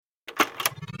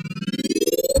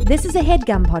This is a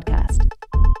HeadGum podcast.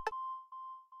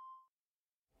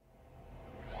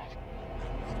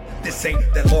 This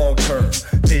ain't that long-term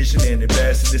vision and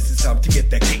investing. This is time to get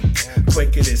that cake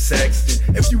quicker than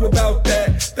Sexton. If you about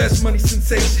that, that's money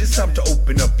sensation. It's time to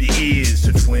open up your ears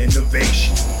to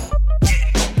Twinnovation.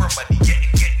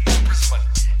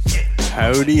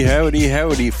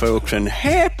 Howdy, folks, and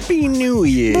Happy New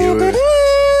Year.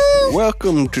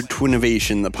 Welcome to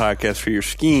Twinnovation, the podcast for your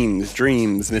schemes,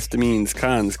 dreams, misdemeans,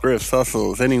 cons, grifts,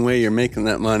 hustles. Any way you're making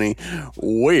that money,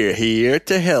 we're here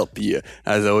to help you.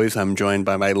 As always, I'm joined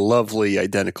by my lovely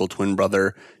identical twin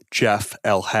brother, Jeff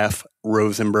L. Hef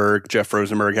Rosenberg. Jeff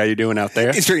Rosenberg, how you doing out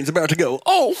there? His train's about to go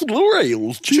off the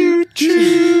rails.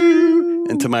 Choo-choo.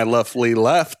 And to my lovely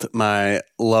left, my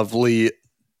lovely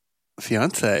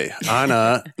fiance,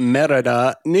 Anna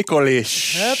Merida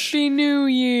Nikolish. Happy New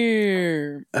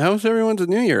Year. How's everyone's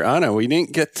New Year? Anna, we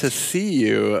didn't get to see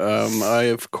you. I,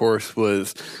 of course,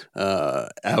 was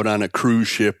out on a cruise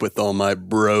ship with all my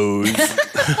bros.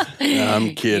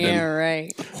 I'm kidding. Yeah,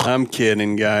 right. I'm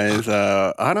kidding, guys.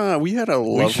 Anna, we had a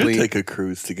lovely... We should take a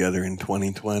cruise together in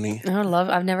 2020.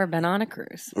 I've never been on a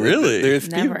cruise. Really?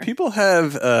 There's Never. people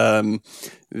have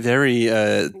very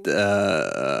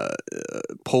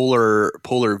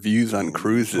polar views on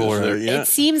cruises. Yeah. It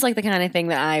seems like the kind of thing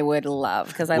that I would love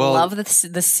because I love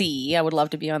the sea. I would love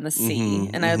to be on the sea,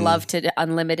 and I'd love to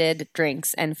unlimited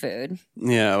drinks and food.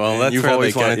 Yeah, well, that's You've where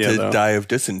always they get wanted you, to though. die of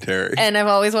dysentery. And I've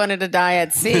always wanted to die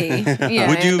at sea. Yeah,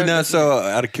 Would you and- not? So,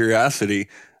 out of curiosity,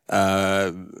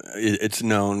 it's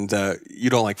known that you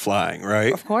don't like flying,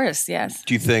 right? Of course, yes.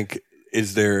 Do you think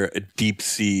is there a deep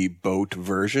sea boat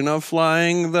version of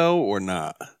flying though, or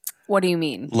not? What do you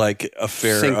mean? Like a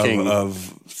fear Sinking.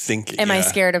 of sinking? Am I yeah.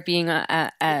 scared of being on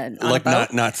a Like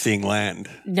boat? not seeing land?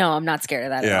 No, I'm not scared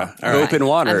of that Yeah. at all. I'm Open fine.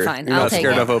 water. I'm fine. You're I'll not take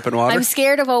scared it. of open water? I'm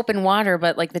scared of open water,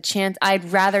 but like the chance,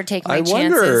 I'd rather take my I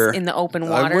chances wonder- in the open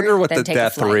water I wonder what than the take a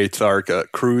death flight. rates are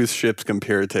cruise ships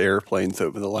compared to airplanes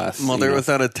over the last. Well, there was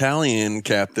that Italian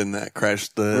captain that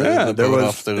crashed the there boat was-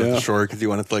 off the yeah. shore because he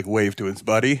wanted to like wave to his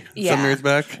buddy Yeah. some years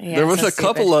back. Yeah, There was so a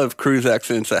couple stupid. of cruise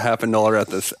accidents that happened all around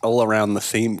the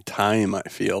same time. I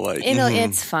feel like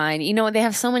It's fine. You know, they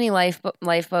have so many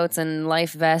lifeboats and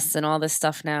life vests and all this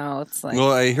stuff now. It's like,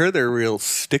 Well, I hear they're real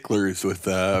sticklers with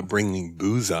bringing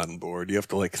booze on board. You have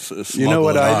to like smuggle you know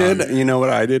what it I on. did. You know what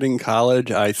I did in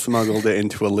college? I smuggled it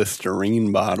into a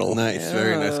Listerine bottle. Nice,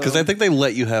 very nice. Because I think they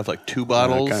let you have like 2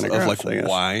 bottles kinda of gross, like I guess.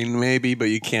 wine, maybe, but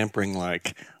you can't bring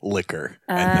like liquor.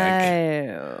 I think.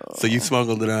 oh. So you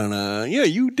smuggled it on a. Yeah,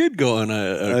 you did go on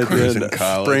a I cruise did in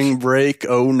college. Spring break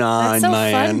 09, That's so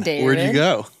man. fun, David. Where'd you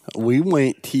go? We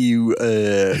went to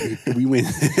we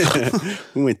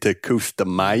went to Costa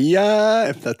Maya,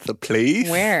 if that's a place.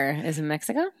 Where? Is it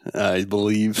Mexico? I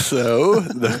believe so.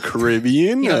 The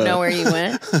Caribbean. You don't know where you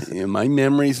went? Yeah, my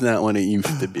memory's not what it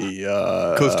used to be.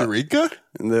 Costa Rica?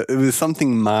 It was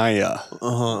something Maya.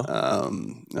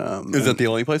 Is that the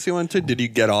only place you went to? Did you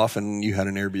get off and you had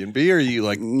an Airbnb, or you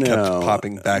like kept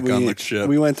popping back on the ship?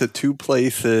 We went to two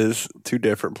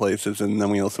different places, and then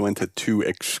we also went to 2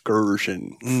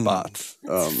 excursion spots.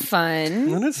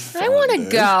 Fun. That is fun, I want to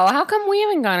dude. go. How come we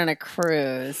haven't gone on a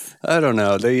cruise? I don't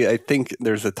know. I think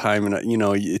there's a time, and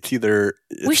it's either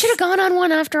We should have gone on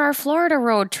one after our Florida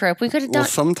road trip. We could have Well,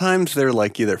 done. sometimes they're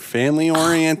like either family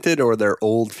oriented or they're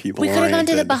old people. We could have gone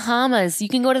to the oriented. Bahamas. You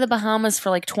can go to the Bahamas for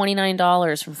like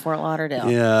 $29 from Fort Lauderdale.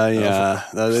 Yeah.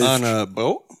 That is On a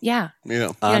boat? Yeah. Yeah.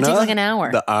 It takes like an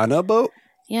hour. The Anna boat.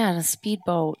 Yeah, on a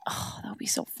speedboat. Oh, that would be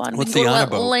so fun. What's we the can go Anna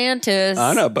to boat? Atlantis.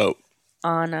 Anna boat.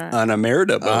 Anna.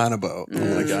 Merida boat. On a boat. Oh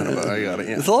my God, I got it.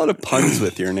 Yeah. There's a lot of puns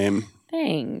with your name.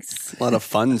 Thanks. A lot of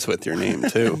funs with your name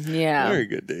too. Yeah. Very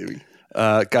good, Davey.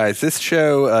 Guys, this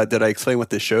show, did I explain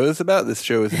what this show is about? This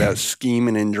show is about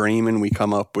scheming and dreaming. We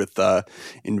come up with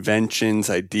inventions,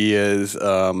 ideas, ways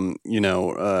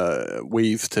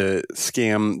to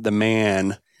scam the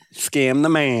man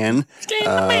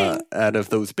out of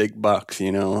those big bucks. They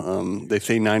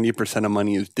say 90% of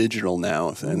money is digital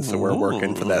now, and so we're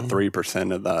working for that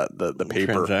 3% of the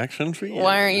paper. Transaction fee?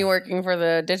 Why aren't you working for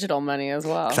the digital money as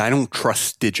well? 'Cause I don't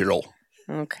trust digital.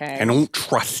 Okay. I don't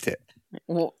trust it.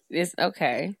 Well, it's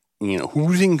okay.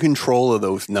 Who's in control of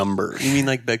those numbers? You mean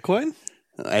like Bitcoin?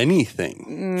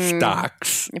 Anything.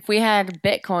 Stocks. If we had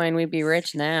Bitcoin, we'd be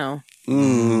rich now.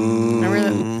 Mm. Remember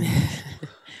the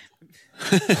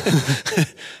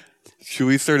Should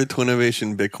we start a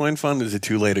Twinnovation Bitcoin fund? Is it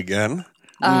too late again?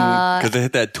 Because they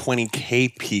hit that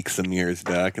 20K peak some years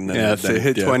back. And then so it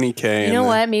hit 20K. You know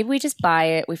what? Maybe we just buy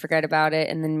it, we forget about it,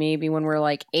 and then maybe when we're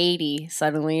like 80,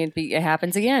 suddenly it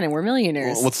happens again and we're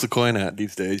millionaires. Well, what's the coin at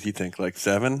these days? You think like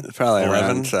 7? It's probably 11?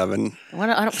 around 7.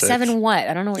 Seven what?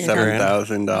 I don't know what you're talking about.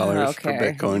 $7,000 for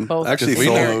Bitcoin. Both Actually,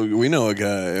 we know a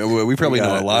guy. We probably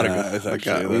know a lot of guys.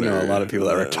 Actually, we know a lot of people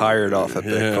that retired off of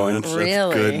Bitcoin. That's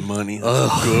Really? good money.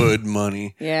 That's good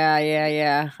money.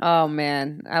 Yeah. Oh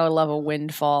man, I would love a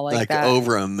windfall like that.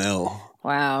 Over $1 million.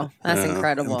 Wow, that's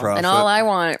incredible. profit. And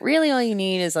all you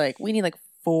need is we need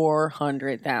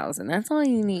 400,000. That's all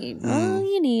you need. All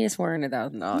you need is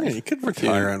 $400,000. Yeah, you could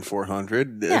retire on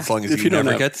 400 Yeah. as long as If you you don't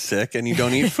never have- get sick and you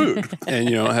don't eat food. And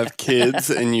you don't have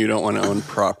kids and you don't want to own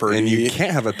property. And you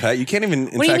can't have a pet. You can't even,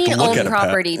 in What do you fact, mean look own at a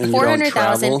property? and you don't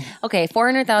 400,000. travel. Okay,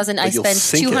 400,000. I But you'll spend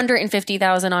sink it.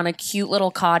 250,000 on a cute little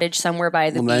cottage somewhere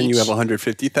by the Well, beach. then you have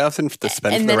 150,000 to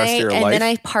spend for the rest of your life. And then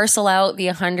I parcel out the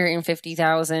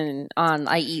 150,000 on.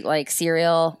 I eat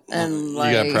cereal and You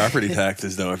got property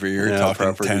taxes, though, every year. Yeah, Talking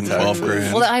property 10, taxes. 12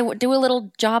 grand. Well, I do a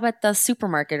little job at the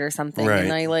supermarket or something, Right.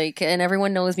 and and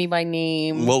everyone knows me by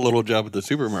name. What little job at the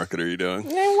supermarket are you doing?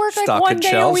 I work Stocking one day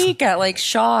shelves? a week at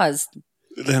Shaw's.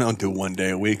 They don't do 1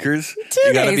 day a weekers. 2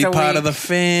 You got to days be a part week. of the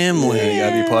family. Yeah, you got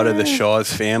to be part of the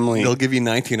Shaw's family. They'll give you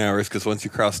 19 hours because once you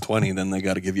cross 20, then they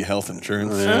got to give you health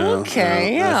insurance.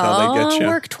 Okay, that's how they get I'll you.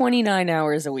 work 29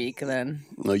 hours a week then.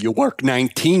 No, you work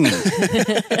 19.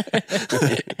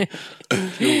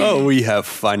 Oh, we have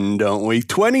fun, don't we?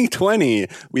 2020.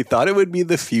 We thought it would be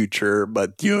the future,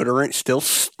 but deodorant still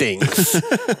stinks.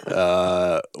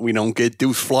 We don't get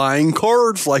those flying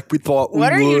cars like we thought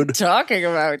What are we you would. talking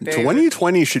about, Dave?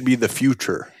 2020 should be the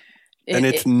future, and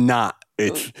it's not.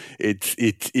 It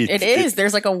is.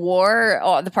 There's a war.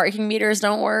 Oh, the parking meters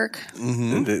don't work.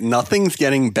 Nothing's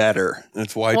getting better.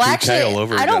 That's Y2K Well, actually, all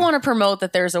over I again. don't want to promote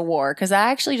that there's a war because I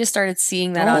actually just started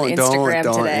seeing that on Instagram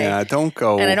today. Yeah, don't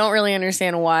go. And I don't really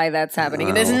understand why that's happening.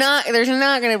 And there's not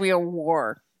going to be a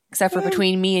war except for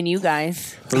between me and you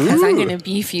guys because I'm going to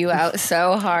beef you out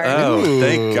so hard. Oh,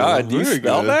 thank God. Do you very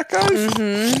smell good. that,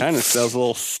 guys? Kind of smells a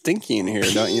little stinky in here,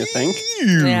 don't you think?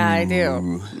 Yeah, I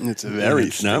do. It's very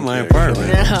It's not my stinky,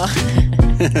 apartment.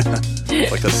 actually.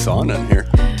 It's like a sauna in here.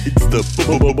 It's the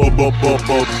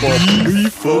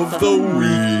beef of the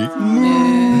week.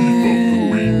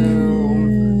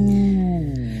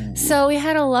 So we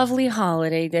had a lovely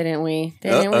holiday, didn't we?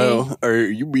 Didn't Uh-oh. Are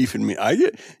you beefing me?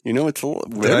 It's a little...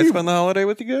 Did I spend the holiday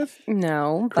with you guys? we?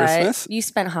 No, Christmas? but you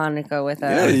spent Hanukkah with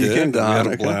Yeah, us. you did. came to We had a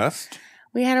Hanukkah. blast.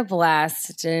 We had a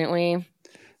blast, didn't we?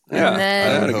 Yeah, And then-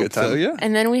 I had a hope good time. so, yeah.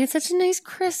 And then we had such a nice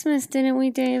Christmas, didn't we,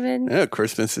 David? Yeah,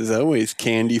 Christmas is always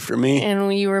candy for me.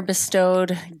 And you were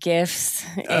bestowed gifts.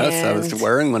 Yes, I was and-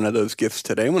 wearing one of those gifts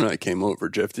today when I came over.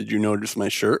 Jeff, did you notice my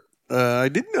shirt? I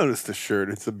did notice the shirt.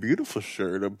 It's a beautiful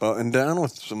shirt, a button down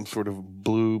with some sort of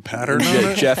blue pattern on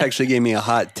it. Jeff actually gave me a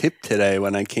hot tip today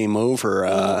when I came over.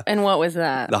 And what was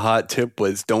that? The hot tip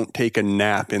was don't take a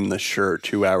nap in the shirt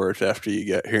 2 hours after you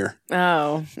get here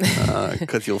Oh,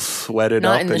 because you'll sweat it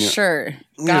up. not in the and shirt.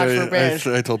 God Yeah, forbid.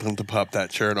 I told him to pop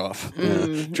that shirt off.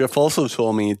 Jeff also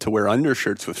told me to wear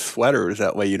undershirts with sweaters.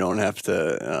 That way you don't have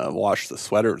to wash the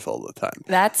sweaters all the time.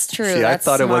 That's true. See, That's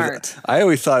I thought smart. it was. I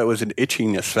always thought it was an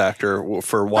itchiness factor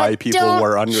for why But people don't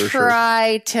wear undershirts.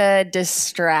 Try to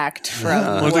distract from.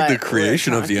 Well, I think what the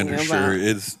creation we're of the talking undershirt about.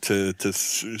 is to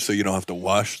so you don't have to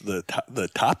wash the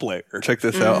top layer. Check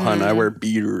this out, hon. I wear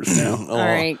beaters now. All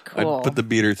right, cool. I put the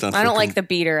beaters on. I for don't like the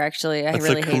beater. Actually, I That's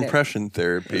really a hate it. compression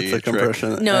therapy. It's a trick.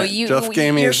 compression. No, Jeff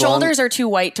gave me your his long- shoulders are too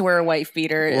white to wear a wife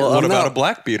beater. Well, What I'm about not- a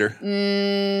black beater?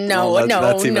 No, Well,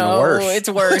 that's even worse. It's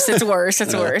worse. It's worse.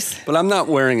 It's worse. But I'm not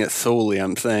wearing it solely.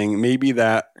 I'm saying maybe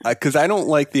that because I don't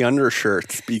like the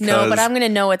undershirts because No, but I'm going to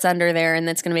know what's under there, and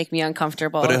that's going to make me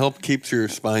uncomfortable. But it helps keeps your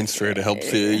spine straight. It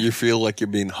helps you feel like you're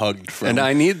being hugged from. and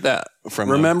I need that.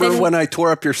 From Remember when I tore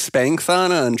up your Spanx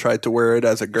Anna and tried to wear it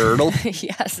as a girdle?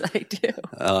 Yes, I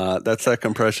do. That's that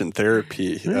compression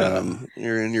therapy.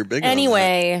 you're in your big.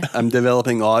 Anyway, I'm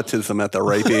developing autism at the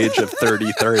ripe age of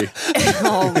 33.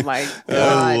 oh my I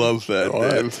god, love that.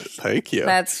 Dave. Thank you.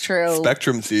 that's true.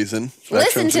 Spectrum season.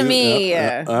 Listen to me.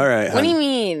 All right. What do you hon.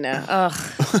 mean?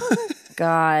 Ugh,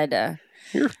 God.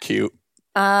 You're cute.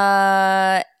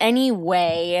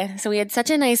 Anyway, so we had such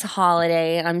a nice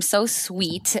holiday. I'm so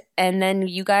sweet. And then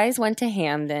you guys went to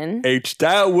Hamden.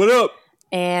 H-Dad, what up?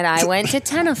 And I went to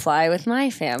Tenafly with my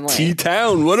family.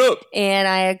 T-Town, what up? And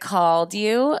I had called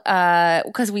you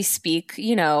because we speak,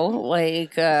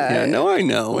 like I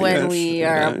know. when we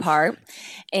are apart.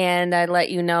 And I'd let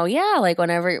you know, like when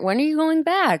are you going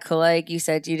back? Like you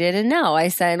said you didn't know. I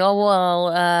said,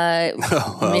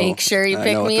 make sure you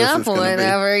pick me up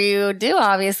whenever you do,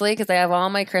 obviously, because I have all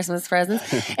my Christmas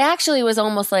presents. It actually was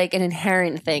almost like an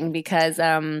inherent thing because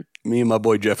me and my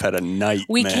boy Jeff had a night.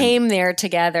 We came there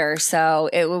together, so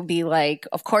it would be like,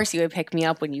 of course you would pick me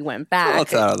up when you went back. Well,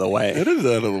 it's out of the way. It is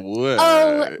out of the way.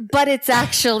 Oh, but it's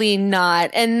actually not.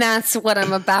 And that's what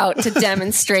I'm about to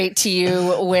demonstrate to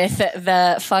you with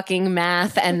the fucking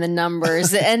math and the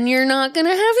numbers. And you're not going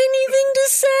to have anything to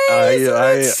say.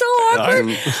 It's so awkward.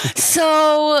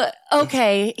 So,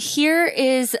 okay, here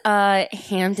is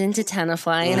Hampton to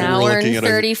Tenafly, an hour and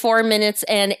 34 minutes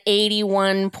and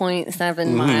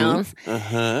 81.7 miles.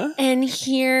 And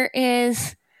here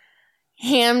is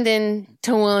Hamden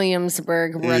to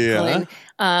Williamsburg, Brooklyn,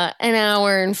 an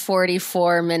hour and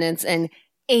 44 minutes and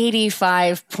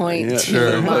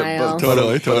 85.2 miles.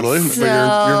 Totally. So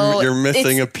but you're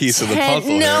missing a piece of the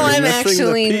puzzle. No, I'm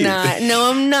actually not.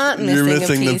 No, I'm not missing You're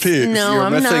missing a piece. the piece. No, You're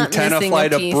I'm missing not missing a Tenafly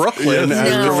to piece. Brooklyn. No,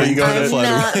 I'm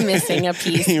not to missing a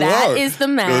piece. That is the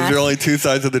math. Those are only two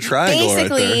sides of the triangle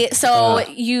Basically, right there. so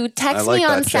you text me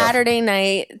on Saturday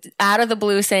night out of the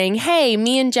blue saying, hey,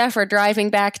 me and Jeff are driving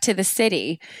back to the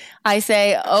city. I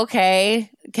say,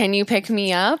 okay, can you pick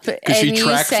me up? Because she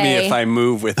tracks me if I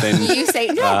move within. You say,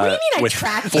 no, what do you mean I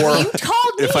track you? You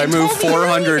called me. If I move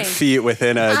 400 feet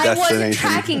within a destination. I wasn't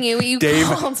tracking you. You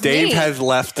called me. Dave has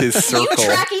left his circle. You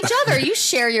track each other. You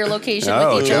share your location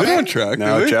with each we other. don't track.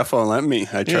 No, Jeff won't let me.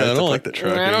 I tried to put the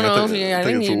tracking. I don't know if I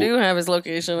think you do have his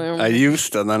location. I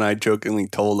used to, and then I jokingly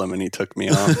told him, and he took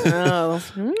me off. Oh.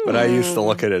 But I used to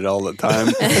look at it all the time.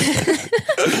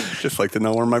 Just like to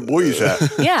know where my boy's at.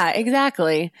 Yeah,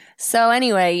 exactly. So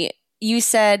anyway, you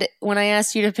said, when I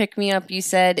asked you to pick me up, you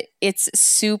said, it's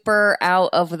super out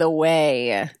of the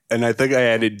way. And I think I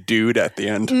added dude at the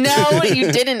end. No,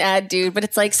 you didn't add dude, but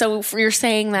it's like, so you're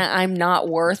saying that I'm not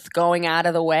worth going out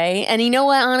of the way. And you know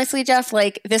what, honestly, Jeff,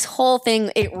 like this whole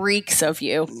thing, it reeks of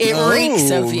you. It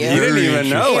reeks of you. You didn't even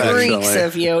know, It reeks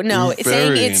of you. No,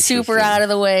 saying it's super out of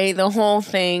the way, the whole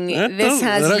thing, this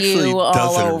has you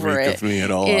all over it. Of me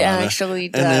at all, it actually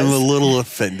does. And I'm a little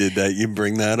offended that you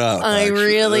bring that up. I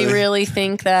really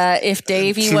think that if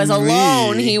Davey was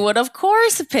alone, he would of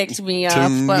course picked me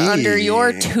up, but under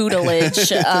your tutelage,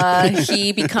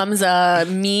 he becoms a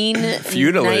mean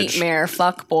nightmare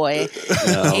fuckboy.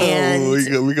 And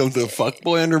we come to a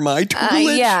fuckboy under my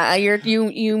tutelage. Yeah,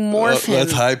 you morph him.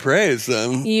 That's high praise.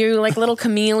 Then you like little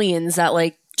chameleons that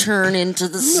like turn into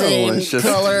the same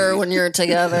color when you're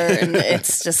together, and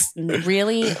it's just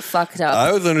really fucked up.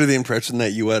 I was under the impression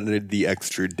that you wanted the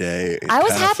extra day. I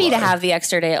was happy to have the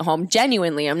extra day at home.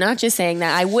 Genuinely, I'm not just saying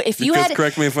that. I would if you had.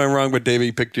 Correct me if I'm wrong, but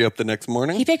Davey picked you up the next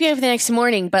morning. He picked me up the next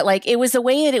morning, but like it was the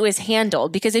way that it was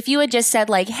handled. Because if you had just said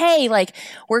like, "Hey, like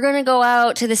we're gonna go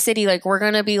out to the city, like we're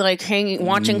gonna be like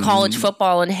watching college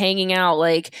football and hanging out,"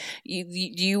 like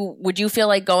you would you feel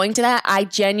like going to that? I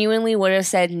genuinely would have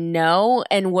said no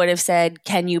and would have said,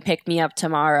 "Can you pick me up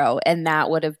tomorrow?" And that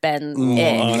would have been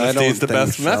it. Honesty is the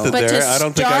best method but there. I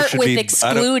don't think I should with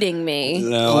excluding me.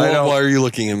 No, why are you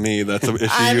looking at me? That's an issue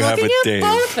you have with Dave. I'm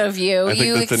looking at both of you.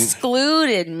 You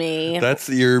excluded me.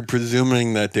 You're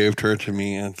presuming that Dave turned to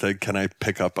me and said, "Can I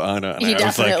pick up Anna?" And he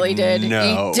definitely did.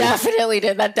 No, he definitely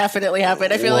did. That definitely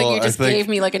happened. I feel like you just gave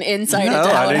me like an insight into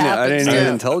how it happened. I didn't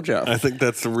even tell Jeff. I think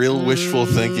that's real wishful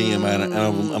thinking, and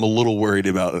I'm a little worried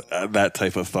about that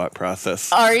type of thought process.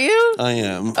 Are you? I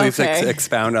am. Please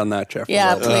expound on that, Jeff.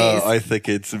 Yeah, please. I think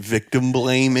it's victim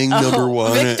blaming, number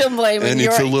one. Victim blaming. And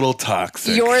it's a little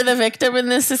toxic. You're the victim in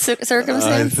this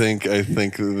circumstance? I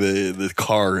think the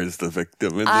car is the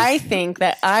victim. I think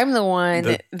that I'm the one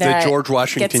that the George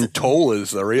Washington toll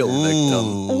is the real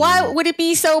victim. Why would it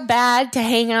be so bad to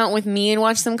hang out with me and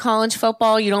watch some college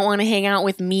football? You don't want to hang out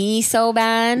with me so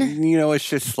bad? You know, it's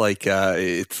just like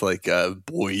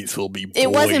boys will be boys.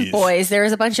 It wasn't boys. There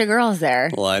was a bunch of girls there.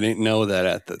 Well, I didn't know that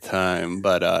at the time,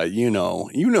 but you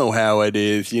know how it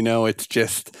is. You know, it's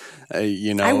just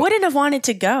I wouldn't have wanted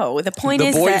to go. The point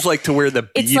is, the boys like to wear the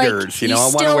beaters. Like I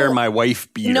want to wear my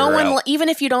wife beater. No one, even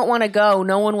if you don't want to go,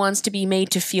 no one wants to be made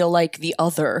to feel like the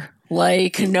other.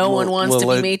 Like no one wants to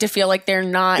be made to feel like they're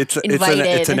not invited.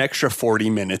 It's an extra 40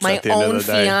 minutes. My at the end own of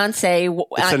the day. fiance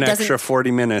it's an extra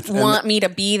 40 minutes. Want me to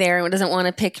be there and doesn't want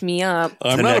to pick me up.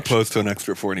 I'm not opposed to an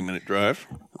extra 40-minute drive.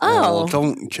 Oh,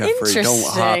 don't, Jeffrey, don't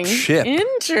hop ship.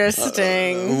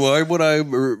 Interesting. Why would I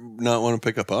not want to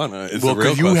pick up on it? Well,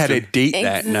 because you had a date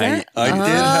that night. I did have a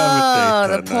date that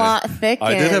night. The plot thickens.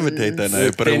 I did have a date that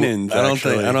night, but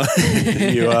I don't.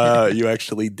 You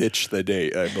actually ditched the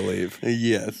date, I believe.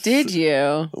 Yes. Did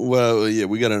you? Well, yeah,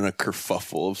 we got in a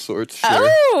kerfuffle of sorts. Sure.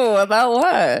 Oh, about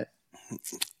what?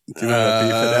 Do you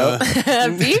want to beef it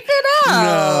out? Beef it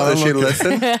out. Does she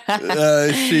listen?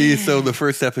 So the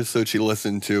first episode she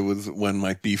listened to was when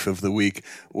my beef of the week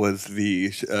was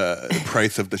the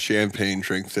price of the champagne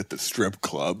drinks at the strip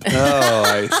club. Oh,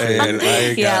 I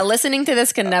see. Yeah, listening to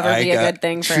this can never be a good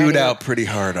thing for chewed anyone. out pretty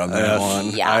hard on that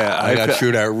one. Yeah. I got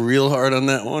chewed out real hard on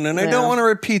that one, and I don't want to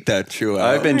repeat that chew out.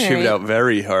 I've been All chewed right. out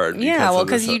very hard. Yeah, well,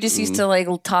 because because you just used to like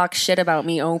talk shit about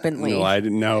me openly. No, I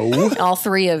didn't know. All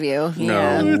three of you.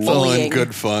 Yeah. It's all in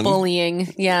good fun.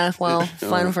 Bullying. Yeah, well,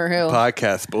 fun for who?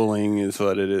 Podcast bullying is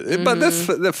what it is. But this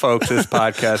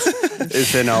podcast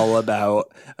isn't all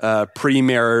about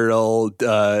premarital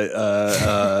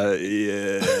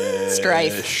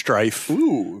strife.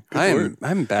 Ooh,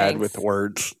 I'm bad Thanks. with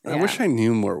words. Yeah. I wish I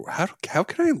knew more. How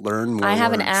can I learn more? I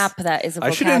have an words? app that is a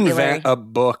I should vocabulary. invent a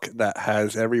book that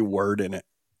has every word in it.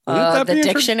 Wouldn't that The be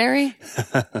dictionary?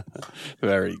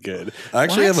 Very good. I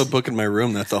actually What? have a book in my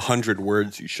room that's 100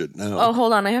 words you should know. Oh,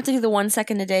 hold on. I have to do the 1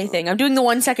 second a day thing. I'm doing the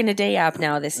 1 second a day app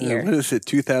now this year. What is it?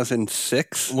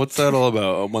 2006? What's that all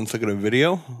about? 1 second of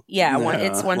video? Yeah,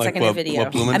 it's 1 Like second a what- video.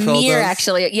 what Blumenfeld Amir, does?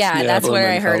 actually. Yeah, that's where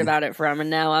I heard Blumenfeld. about it from,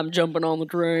 and now I'm jumping on the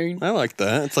train. I like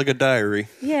that. It's like a diary.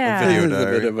 Yeah. A video It is a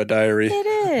diary. bit of a diary. It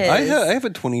is. I have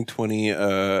a 2020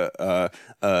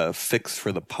 fix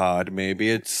for the pod.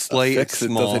 Maybe it's slight, Fix, it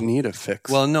small. doesn't need a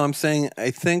fix. Well, no, I'm saying I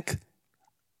think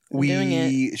doing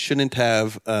we shouldn't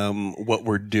have what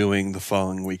we're doing the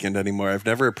following weekend anymore. I've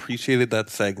never appreciated that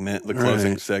segment, the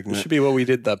closing It segment. should be what we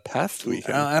did the past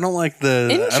weekend. I don't like I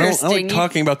don't Interesting. like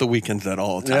talking about the weekends at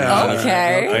all. Yeah.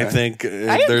 Okay. I think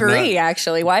I they're agree, not-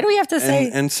 actually. Why do we have to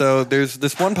say... And so there's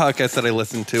this one podcast that I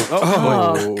listen to.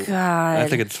 Oh, God. I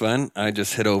think it's fun. I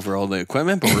just hit over all the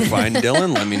equipment, but we're fine,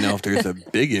 Dylan. Let me know if there's a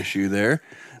big issue there.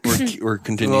 We're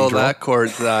continuing. Well, to roll. that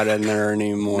chord's not in there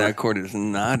anymore. That chord is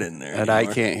not in there, And I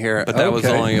anymore. can't hear it. But that was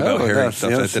Okay. only about Oh, hearing yes,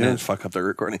 stuff. yes, That didn't yes. fuck up the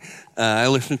recording. I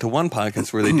listened to one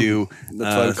podcast where they do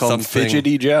That's why I call him something.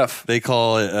 Fidgety Jeff. They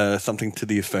call it something to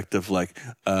the effect of like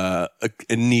a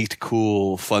neat,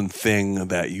 cool, fun thing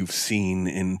that you've seen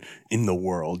in the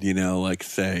world. You know, like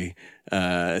say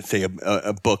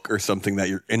a book or something that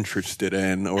you're interested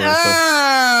in, or so.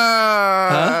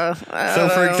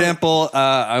 For example,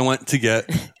 I went to get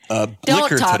Don't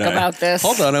liquor talk today. about this.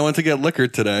 Hold on, I went to get liquor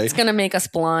today, It's going to make us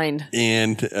blind.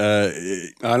 and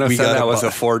Anna we said got that a was bo-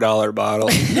 a $4 bottle.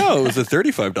 no, it was a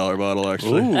 $35 bottle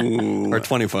actually, Ooh. or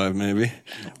 25 maybe.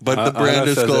 But the Anna brand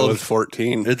is says it called was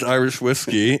 14. It's Irish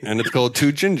whiskey, and it's called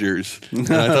Two Gingers. And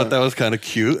I thought that was kind of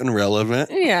cute and relevant.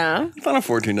 Yeah. It's not a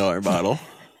 $14 bottle.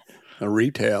 A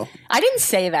retail. I didn't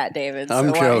say that, David.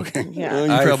 I'm so joking. Yeah.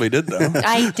 You probably did though.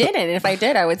 I didn't. If I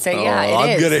did, I would say, yeah, it I'm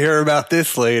is. going to hear about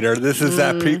this later. This is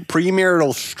that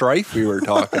premarital strife we were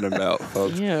talking about,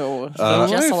 folks. Ew. I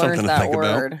Just have learned something to that think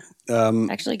about.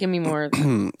 word. Actually, give me more.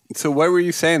 So what were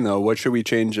you saying, though? What should we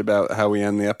change about how we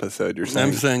end the episode? You're saying?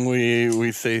 I'm saying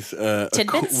we say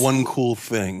Tidbits? one cool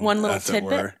thing. One little as it tidbit.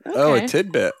 were. Oh, Okay. a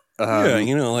tidbit. Yeah,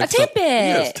 you know, like A tidbit.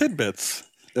 Yes, tidbits.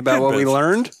 About what we tidbits.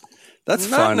 learned? That's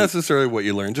Not fun. necessarily what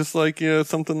you learn, just like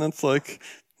something that's like,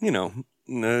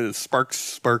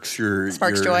 sparks your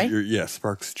Sparks joy?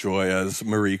 sparks joy, as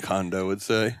Marie Kondo would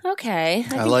say. Okay. I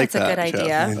think like that's a that, good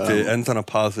Jeff. idea. It ends on a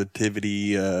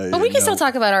positivity. But we can still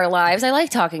talk about our lives. I like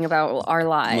talking about our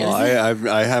lives, Well, I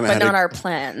haven't but had not a, our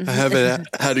plan. I haven't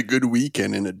had a good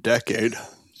weekend in a decade.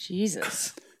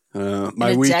 Jesus.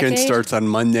 My a weekend decade? starts on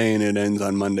Monday and it ends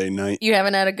on Monday night. You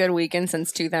haven't had a good weekend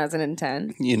since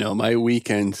 2010. My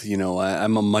weekends,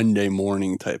 I'm a Monday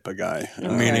morning type of guy.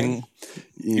 Meaning,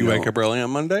 you wake up early on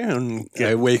Monday and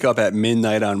I wake up at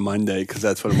midnight on Monday because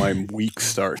that's when my week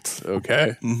starts.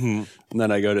 Okay, and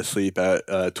then I go to sleep at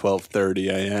 12:30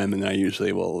 a.m. and I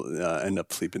usually will end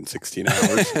up sleeping 16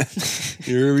 hours.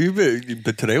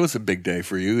 But today was a big day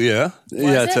for you, yeah.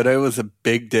 Yeah, it? today was a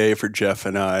big day for Jeff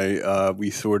and I. We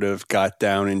sort of got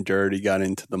down and dirty, got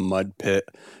into the mud pit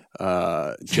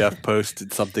Jeff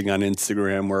posted something on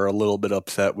Instagram. We're a little bit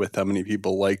upset with how many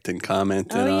people liked and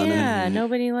commented on it. Yeah,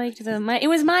 nobody liked it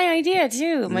was my idea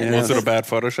too. Was it a bad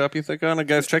Photoshop you think on it?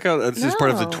 Guys, check out, this is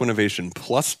part of the Twinnovation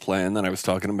Plus plan that I was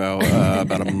talking about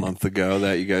about a month ago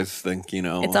that you guys think,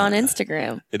 It's on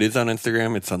Instagram. It is on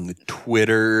Instagram. It's on the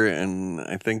Twitter. And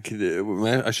I think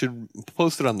I should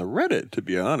post it on the Reddit, to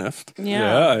be honest.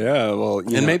 Yeah. Well,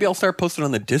 and maybe I'll start posting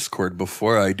on the Discord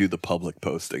before I do the public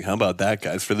posting. How about that,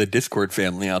 guys? For the Discord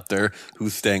family out there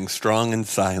who's staying strong and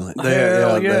silent.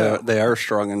 They are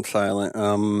strong and silent.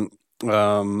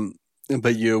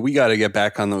 But we got to get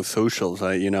back on those socials.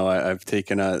 I've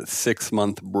taken a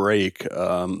 6-month break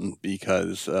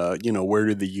because where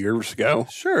did the years go?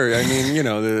 Sure, I mean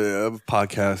the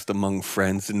podcast among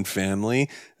friends and family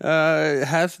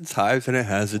has its highs and it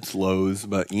has its lows,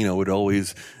 but it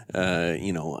always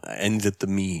ends at the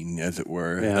mean, as it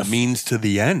were. Yes. A means to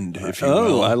the end, if you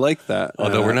will. I like that.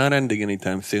 Although we're not ending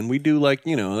anytime soon. We do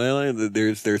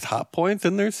there's hot points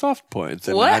and there's soft points.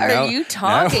 And what are you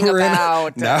talking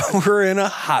about? Now we're in a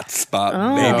hot spot,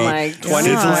 baby. My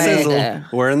God.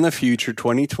 We're in the future.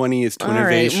 2020 is Twinnovation. All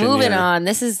right, moving here. on.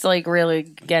 This is really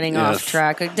getting off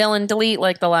track. Dylan, delete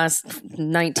the last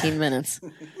 19 minutes.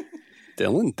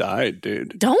 Dylan died,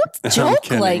 dude. Don't joke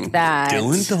like that.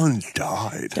 Dylan done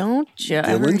died. Don't joke.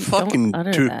 Dylan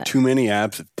fucking too many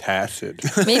abs of tacid.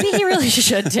 Maybe he really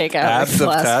should take out abs the of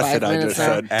last tacid. 5 I minutes. just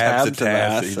said Abs of tabs tacid.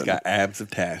 acid. He's got abs of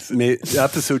tacid.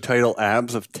 Episode title: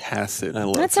 Abs of Tacid. I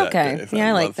love That's that, okay. Dave. Yeah,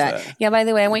 I like love that. Yeah, by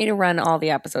the way, I want you to run all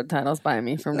the episode titles by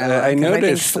me from now on. I noticed. I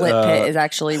think Slit Pit is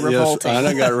actually revolting. Yes,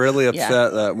 Anna got really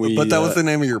upset that we. But that was the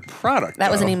name of your product. That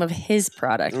was the though. name of his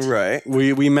product. Right.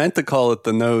 We meant to call it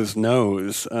the Nose.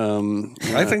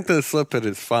 I think the Slip Pit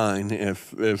is fine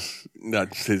if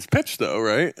that's his pitch, though,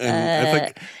 right?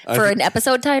 And For an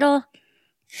episode title?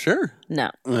 Sure.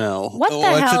 No. Well, What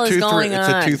the hell is going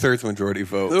on? It's a 2/3 majority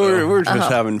vote. we're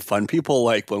just having fun. People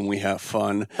like when we have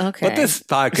fun. Okay. But this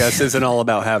podcast isn't all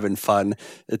about having fun.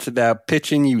 It's about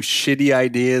pitching you shitty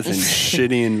ideas and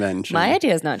shitty inventions. My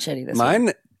idea is not shitty this week.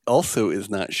 Mine also is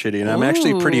not shitty, and I'm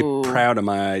actually pretty Ooh. proud of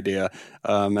my idea,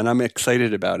 and I'm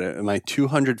excited about it. My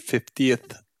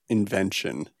 250th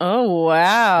invention. Oh,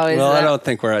 wow. I don't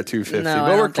think we're at 250, No, I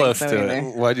but we're don't think close so to either.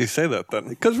 it. Why'd you say that then?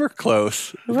 Because we're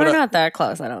close. We're not that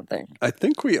close, I don't think. I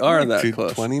think we are that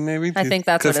close. 220 maybe? I think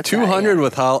that's what Because it's 200 at, yeah.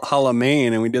 with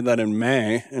Halloween, and we did that in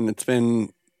May, and it's been,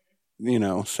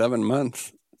 7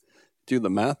 months. Do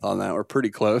the math on that. We're pretty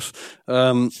close.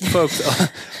 Folks,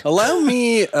 allow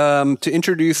me to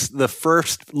introduce the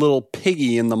first little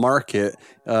piggy in the market.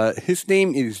 His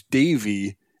name is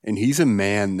Davey, and he's a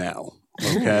man now.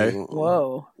 Okay?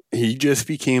 Whoa. He just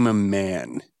became a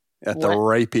man at the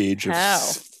ripe age of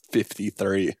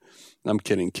 53. I'm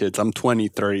kidding, kids. I'm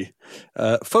 23.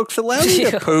 Folks, allow me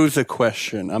to pose a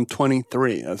question. I'm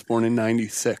 23. I was born in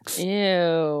 96. Ew.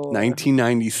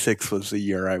 1996 was the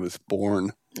year I was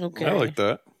born. Okay. I like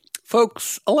that.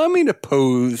 Folks, allow me to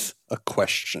pose a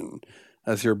question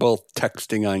as you're both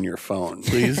texting on your phone.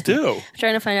 Please do. I'm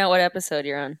trying to find out what episode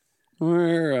you're on.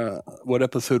 What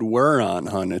episode we're on,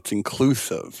 hon? It's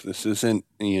inclusive. This isn't,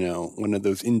 one of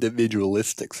those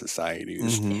individualistic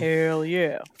societies. Hell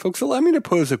yeah. Folks, allow me to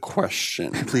pose a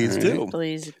question. Please do.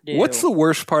 Please do. What's the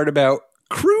worst part about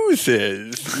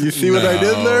cruises? You see what I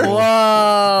did there?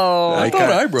 Whoa. I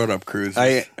thought I brought up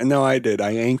cruises. No, I did.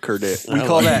 I anchored it. We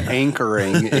call that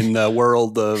anchoring in the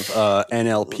world of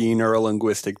NLP,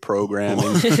 neuro-linguistic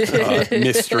programming,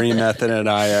 mystery method, and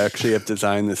I actually have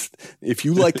designed this. If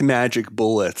you like magic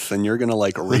bullets, then you're going to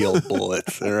like real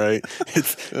bullets, all right?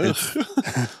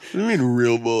 What do you mean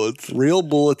real bullets? Real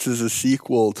Bullets is a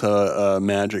sequel to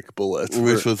Magic Bullets.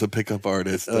 Which was a Pickup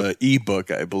Artist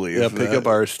ebook, I believe. Yeah, Pickup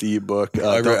Artist ebook.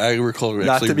 I recall not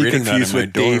actually to be reading that in confused my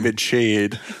with dorm. David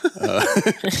Shade.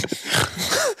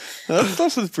 That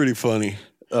stuff is pretty funny.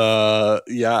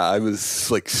 Yeah, I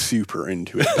was like super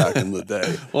into it back in the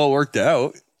day. Well, it worked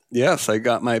out. Yes, I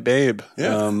got my babe.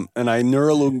 Yeah. And I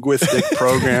neuro-linguistic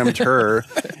programmed her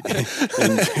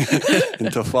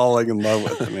into falling in love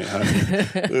with me.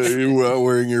 You were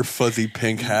wearing your fuzzy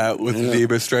pink hat with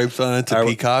zebra stripes on it to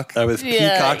peacock. I was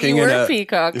Yeah, peacocking you in were a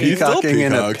peacocking. He still peacocking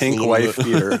in a peacocks pink a little wife bit.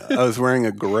 beater. I was wearing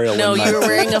a grail. No, in my you were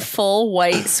wearing a full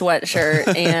white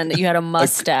sweatshirt and you had a a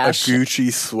mustache.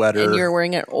 Gucci sweater. And you were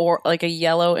wearing like a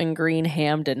yellow and green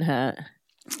Hamden hat.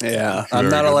 Yeah, I'm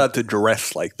not allowed to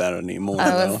dress like that anymore. I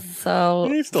though. was so.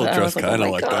 You still I dress was kinda oh my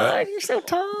like God, that. You're so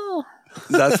tall.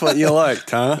 That's what you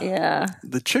liked, huh? Yeah.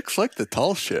 The chicks like the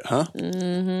tall shit, huh?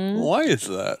 Mm-hmm. Why is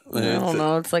that? I don't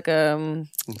know. It's like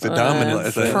It's a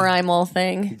dominant thing. primal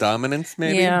thing. Dominance,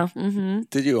 maybe? Yeah. Mm-hmm.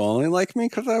 Did you only like me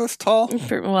because I was tall?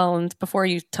 Well, and before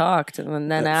you talked,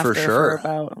 and then after for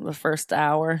about the first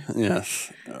hour.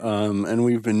 Yes. And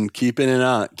we've been keeping it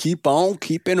on. Keep on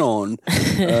keeping on.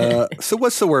 So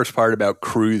what's the worst part about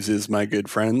cruises, my good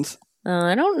friends?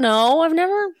 I don't know. I've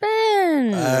never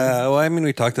been. Well, I mean,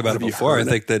 we talked about it before. I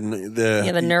think that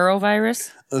the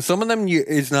neurovirus. Some of them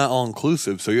is not all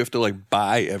inclusive, so you have to like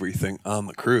buy everything on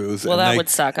the cruise. Well, that would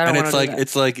suck. I don't want to do that.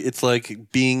 It's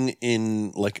like being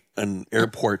in like an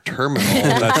airport terminal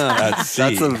at sea.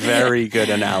 That's a very good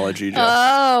analogy, Jeff.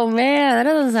 Oh man, that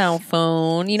doesn't sound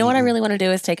fun. You know what I really want to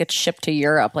do is take a ship to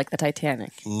Europe, like the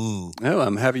Titanic. Oh,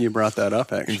 I'm happy you brought that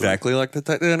up. Actually, exactly like the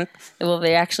Titanic. Well,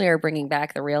 they actually are bringing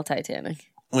back the real Titanic.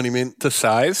 What do you mean? The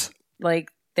size?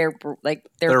 They're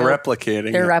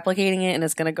replicating. They're replicating it, and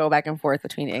it's going to go back and forth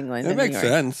between England. It makes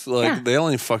sense. Like they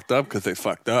only fucked up because they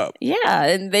fucked up. Yeah,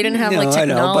 and they didn't have like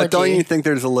technology. I know, but don't you think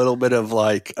there's a little bit of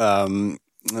like,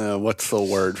 what's the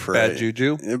word for bad it?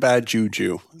 juju? Bad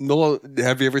juju. No,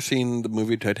 have you ever seen the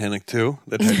movie Titanic 2?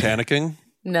 The Titanicing?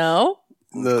 No.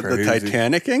 The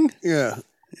Titanicing? Yeah.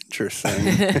 Interesting.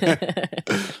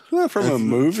 From a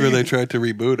movie? That's where they tried to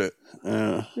reboot it.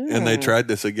 And they tried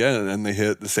this again, and they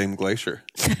hit the same glacier.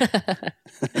 The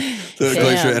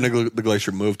the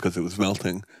glacier moved because it was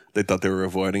melting. They thought they were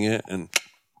avoiding it, and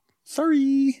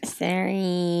sorry.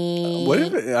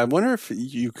 I wonder if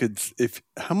you could.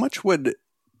 How much would?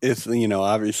 If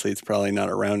obviously it's probably not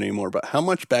around anymore. But how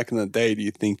much back in the day do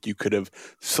you think you could have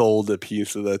sold a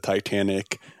piece of the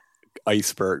Titanic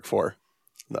iceberg for?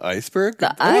 The iceberg?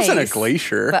 It wasn't a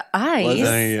glacier. The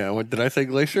ice. What did I say?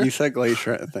 Glacier? You said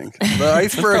glacier, I think. The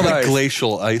iceberg ice.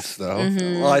 Glacial ice, though.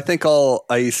 Mm-hmm. Well, I think all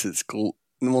ice is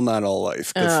not all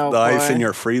ice, because the ice in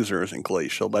your freezer isn't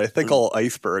glacial. But I think all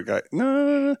iceberg ice.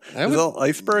 No, is all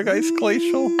iceberg ice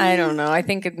glacial? I don't know. I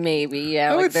think it maybe.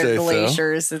 Yeah, like they're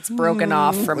glaciers. So. It's broken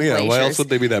off from glaciers. Why else would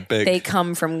they be that big? They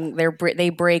come from they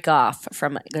break off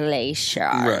from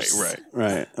glaciers.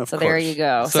 Right. So there you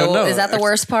go. So is that the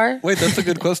worst part? Wait, that's a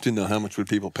good question though. How much would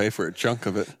people pay for a chunk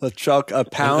of it? A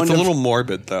pound. It's a little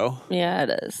morbid though. Yeah,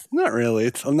 it is. Not really.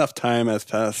 It's enough time has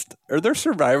passed. Are there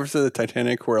survivors of the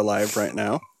Titanic who are alive right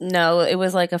now? No, it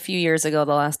was like a few years ago.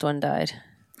 The last one died.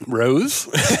 Rose?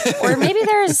 Or maybe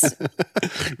there's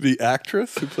the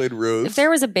actress who played Rose. If there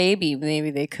was a baby,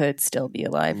 maybe they could still be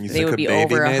alive. They would be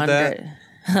over 100.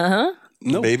 Huh?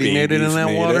 No baby made it in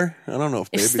that water. I don't know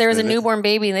if there was a newborn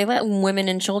baby. They let women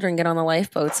and children get on the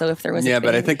lifeboat. So if there was,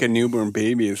 but I think a newborn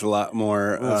baby is a lot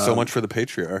more. So much for the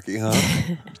patriarchy,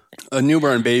 huh? A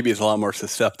newborn baby is a lot more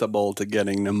susceptible to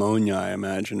getting pneumonia, I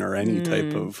imagine, or any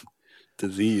type of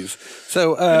disease.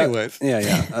 So, anyways,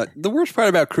 the worst part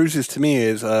about cruises to me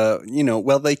is,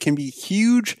 they can be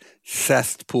huge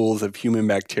cesspools of human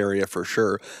bacteria for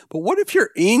sure. But what if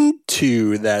you're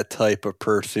into that type of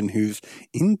person who's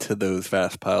into those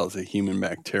vast piles of human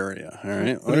bacteria? All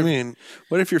right. What do you mean?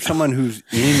 What if you're someone who's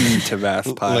into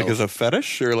vast piles? Like as a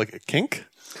fetish or like a kink?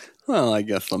 Well, I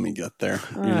guess let me get there.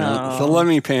 So let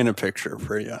me paint a picture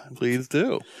for you. Please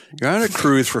do. You're on a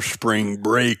cruise for spring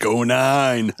break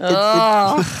 09.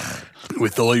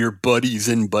 With all your buddies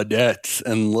and budettes.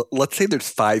 And let's say there's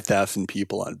 5,000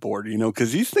 people on board,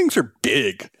 because these things are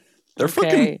big. They're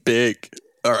fucking big.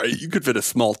 All right, you could fit a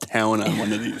small town on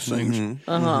one of these things.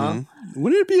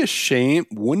 Wouldn't it be a shame?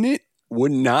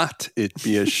 Would not it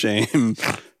be a shame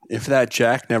if that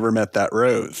Jack never met that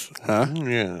Rose? Huh?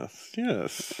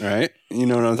 Yes. Right? You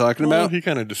know what I'm talking about? He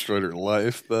kind of destroyed her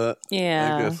life, but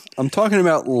yeah. I guess. I'm talking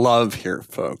about love here,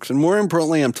 folks. And more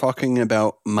importantly, I'm talking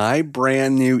about my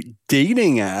brand new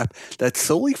dating app that's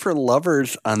solely for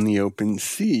lovers on the open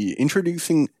sea,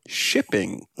 introducing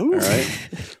shipping. All right.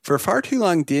 For far too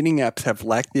long, dating apps have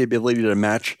lacked the ability to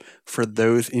match for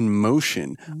those in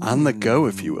motion, on the go,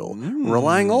 if you will,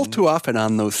 relying all too often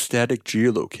on those static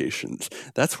geolocations.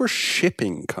 That's where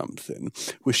shipping comes in.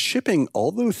 With shipping,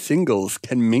 all those singles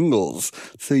can mingle,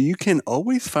 so you can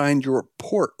always find your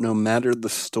port no matter the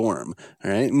storm.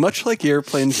 All right. Much like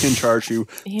airplanes can charge you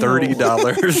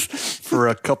 $30 for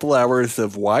a couple hours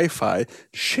of Wi-Fi,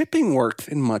 shipping works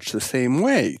in much the same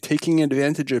way, taking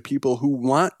advantage of people who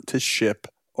want to ship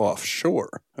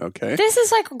offshore. Okay. This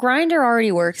is like Grindr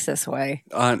already works this way.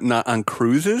 Not on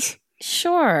cruises?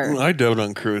 Sure. I dote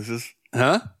on cruises.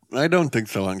 Huh? I don't think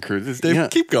so on cruises. Dave,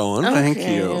 keep going. Thank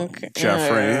you,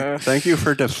 Jeffrey. Thank you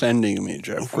for defending me,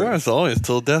 Jeffrey. Of course, always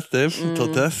till death, Dave.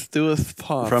 Till death do us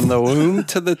part. From the womb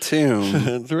to the tomb.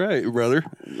 That's right, brother.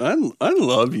 I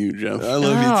love you, Jeff. I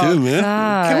love you too, man.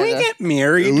 God. Can we get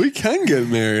married? We can get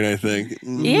married, I think.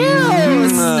 Ew,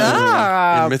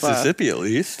 stop. In Mississippi, at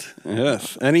least.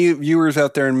 Yes. Any viewers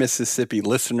out there in Mississippi,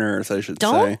 listeners, I should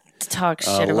Don't say. talk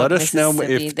shit about let us know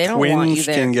Mississippi. if they don't want you twins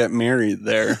there. can get married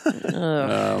there.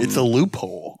 It's a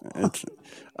loophole.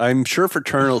 I'm sure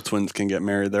fraternal twins can get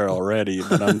married there already,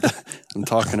 but I'm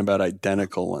talking about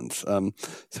identical ones.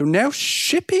 So now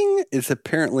shipping is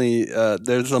apparently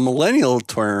there's a millennial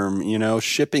term.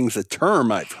 Shipping's a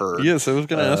term I've heard. Yes, I was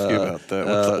going to ask you about that.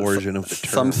 What's the origin of the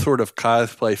term? Some sort of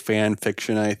cosplay fan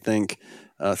fiction, I think.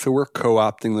 So we're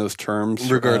co-opting those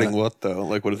terms Regarding what though?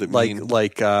 Like, what does it mean?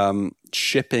 Like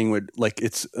shipping would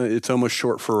it's almost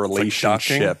short for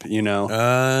relationship, So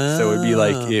it would be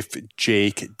like if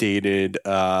Jake dated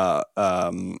That's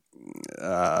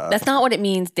not what it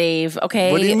means, Dave.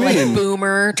 Okay, what do you mean? Like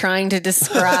boomer trying to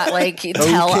describe,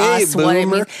 tell us boomer. what it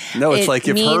means. No, it's like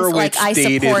if means, Hurwitz I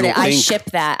dated support it. I Link. ship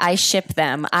that. I ship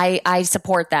them. I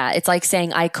support that. It's like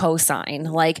saying I co-sign.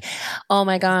 Like, oh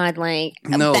my god, like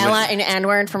No, Bella and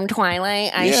Edward from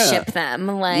Twilight. I ship them.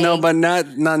 Like, no, but not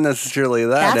necessarily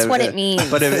that. That's what it means.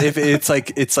 But if it's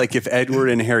like if Edward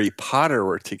and Harry Potter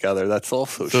were together, that's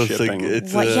also So it's shipping.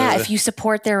 if you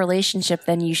support their relationship,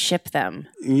 then you ship them.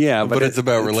 Yeah, but it's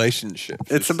about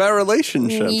relationships. It's about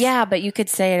relationships. Yeah, but you could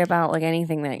say it about like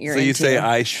anything that you're So you into. say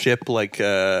I ship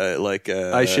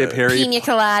I ship Harry. Pina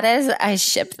coladas. I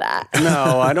ship that.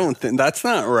 No, I don't think that's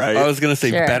not right. I was going to say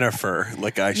Sure. Benifer.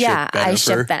 Like I ship Yeah, Benifer. I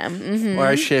ship them. Mhm. Or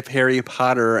I ship Harry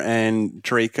Potter and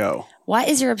Draco. What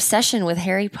is your obsession with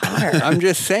Harry Potter? I'm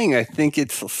just saying, I think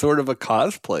it's sort of a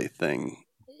cosplay thing.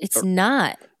 It's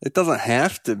not. It doesn't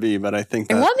have to be, but I think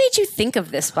And that. what made you think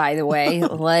of this, by the way?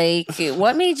 Like,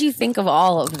 what made you think of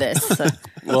all of this?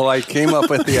 Well, I came up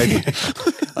with the idea.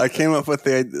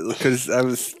 Because I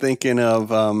was thinking of.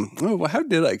 How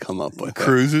did I come up with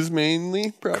Cruises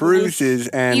mainly? Probably. cruises?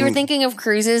 And You were thinking of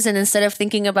cruises, and instead of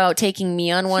thinking about taking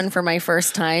me on one for my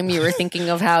first time, you were thinking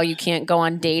of how you can't go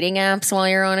on dating apps while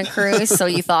you're on a cruise. So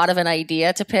you thought of an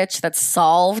idea to pitch that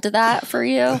solved that for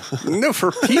you? no,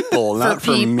 for people, not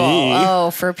for people. me. Oh,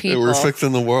 for people. We're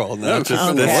fixing the world, not just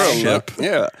Fixing this the world, ship.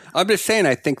 Yeah, I'm just saying.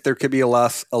 I think there could be a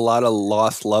lot of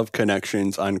lost love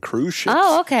connections on cruise ships.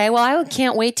 Oh, okay. Well, I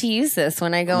can't wait to use this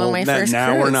when I go on my first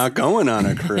now cruise. we're not going on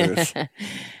a cruise.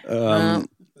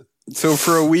 So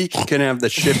for a week, you can have the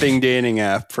shipping dating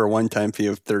app for a one-time fee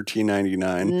of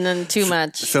 $13.99. None too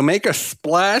much. So make a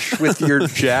splash with your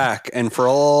jack, and for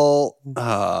all,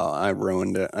 I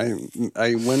ruined it.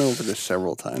 I went over this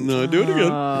several times. No, do it again.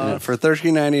 Yeah, for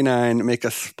 $13.99, make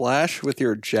a splash with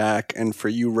your jack, and for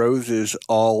you roses,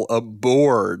 all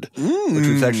aboard, which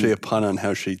was actually a pun on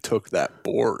how she took that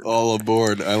board. All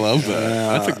aboard. I love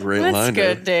that. That's a great That's line.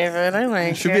 good, David. I like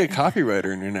You should be a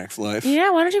copywriter in your next life. Yeah,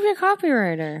 why don't you be a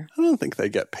copywriter? I don't think they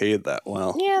get paid that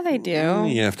well. Yeah, they do.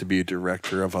 You have to be a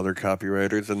director of other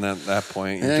copywriters, and at that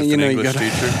point, you're Yeah, just an you English gotta,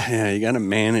 teacher. yeah, you got to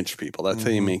manage people. That's how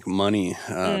you make money.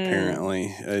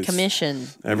 Apparently, Commission.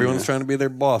 Everyone's trying to be their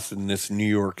boss in this New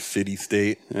York City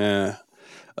state. Yeah.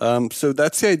 So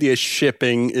that's the idea.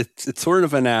 Shipping. It's sort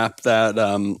of an app that,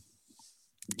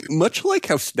 much like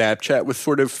how Snapchat was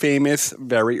sort of famous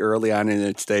very early on in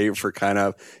its day for kind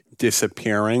of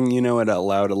disappearing. It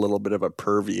allowed a little bit of a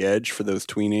pervy edge for those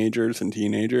teenagers and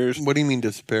teenagers. What do you mean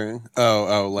disappearing?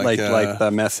 Oh, like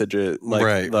the messages,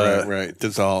 right,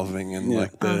 dissolving and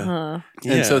like the.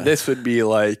 And so this would be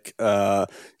like, I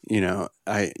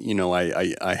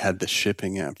had the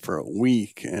shipping app for a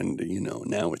week, and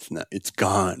now it's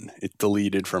gone. It's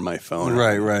deleted from my phone.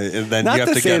 Right, and then Not you have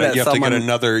to to say get that you have to someone- get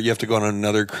another. You have to go on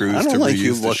another cruise. I don't to like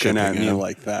you reuse the looking at shipping me app.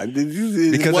 like that.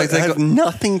 Because I think has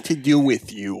nothing to do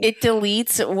with you. It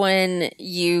deletes when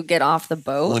you get off the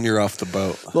boat. when you're off the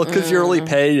boat. Well, because you're only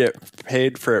paid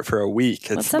for it for a week.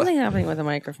 What's something happening with the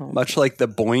microphone? much like the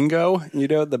Boingo.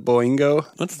 The Boingo.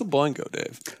 What's the Boingo,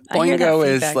 Dave? I hear that Boingo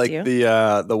is feedback, like do you?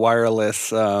 the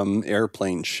wireless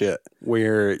airplane shit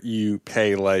where you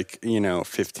pay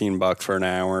 $15 for an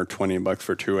hour, $20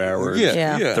 for 2 hours,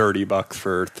 Yeah. $30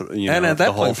 for And at that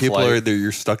the whole point, people flight.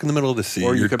 you're stuck in the middle of the sea.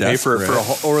 Or you you're could pay for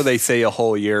desperate. or they say a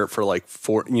whole year for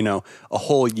a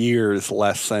whole year's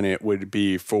less than it would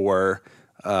be for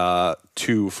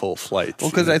 2 full flights.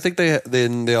 Well, because I think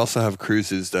they also have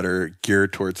cruises that are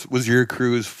geared towards. Was your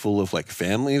cruise full of like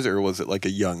families, or was it like a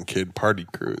young kid party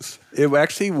cruise? It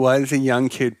actually was a young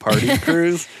kid party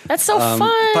cruise. That's so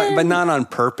fun. But not on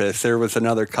purpose. There was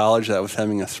another college that was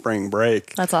having a spring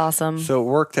break. That's awesome. So it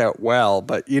worked out well.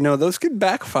 But, those could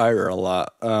backfire a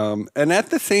lot. And at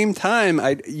the same time,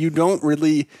 you don't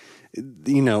really...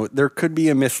 there could be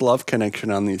a mislove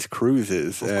connection on these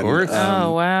cruises. Of course.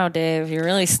 Oh, wow, Dave. You're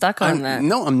really stuck on that.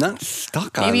 No, I'm not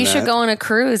stuck on that. Maybe you should go on a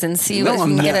cruise and see if you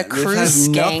can get a cruise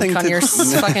skank on your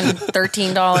fucking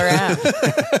 $13 app.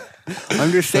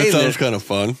 I'm just saying that sounds kind of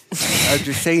fun. I'm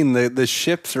just saying the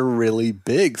ships are really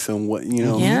big. So what,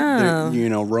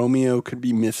 Romeo could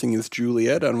be missing his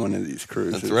Juliet on one of these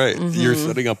cruises. That's right. Mm-hmm. You're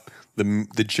setting up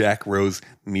the Jack Rose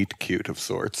meet cute of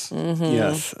sorts. Mm-hmm.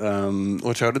 Yes.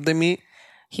 Which, how did they meet?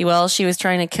 She was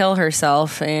trying to kill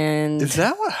herself, and is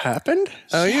that what happened?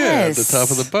 Oh yeah, at the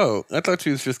top of the boat. I thought she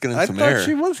was just getting some air. I thought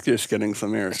she was just getting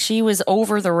some air. She was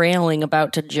over the railing,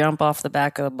 about to jump off the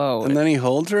back of the boat, and then he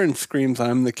holds her and screams,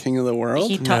 "I'm the king of the world."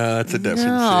 No, it's a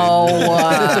different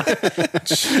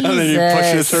scene. And then he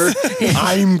pushes her.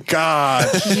 I'm God.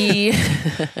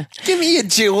 Give me your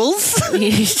jewels.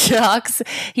 He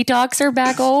talks her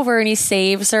back over, and he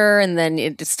saves her, and then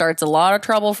it starts a lot of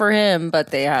trouble for him.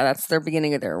 But that's their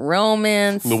beginning of their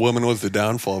romance. The woman was the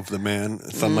downfall of the man,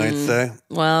 some might say.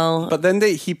 Well, but then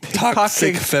he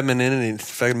toxic femininity.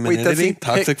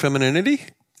 Toxic femininity.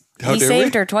 He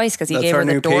saved her twice because he gave her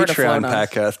the door to float on.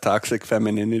 That's our new Patreon podcast, Toxic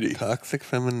Femininity. Toxic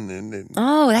Femininity.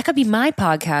 Oh, that could be my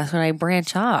podcast when I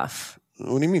branch off.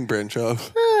 What do you mean branch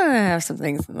off? I have some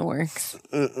things in the works.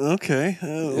 Okay.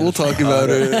 We'll talk about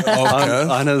it.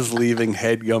 Anna's leaving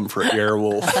Headgum for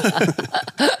Airwolf.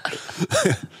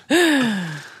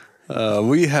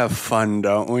 We have fun,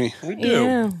 don't we? We do.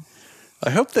 Yeah. I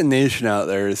hope the nation out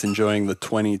there is enjoying the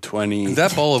 2020. Is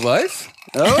that Bowl of Ice?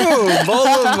 Oh, Bowl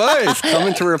of Ice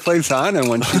coming to replace Anna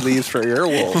when she leaves for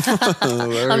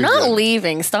Airwolf. I'm not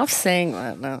leaving. Stop saying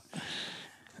that. No.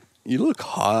 You look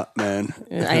hot, man.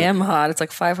 I am hot. It's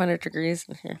like 500 degrees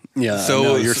in here. Yeah,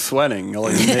 so you're sweating.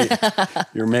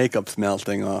 Your makeup's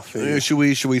melting off. Should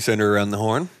we send her around the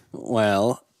horn?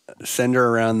 Well, send her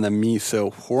around the me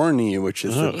so horny, which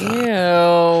is Ew.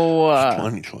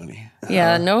 2020.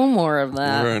 Yeah, no more of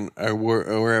that.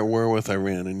 We're at war with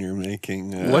Iran, and you're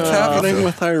making. What's happening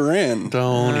with Iran?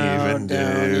 Don't even,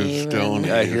 Dave. Don't.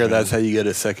 I hear that's how you get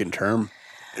a second term.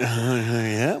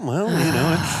 Yeah, well,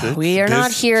 it's we are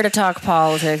not here to talk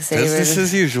politics, David. Business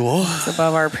as usual. It's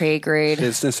above our pay grade.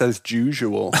 Business as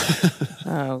usual.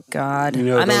 Oh, God.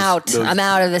 I'm out. I'm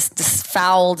out of this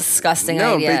foul, disgusting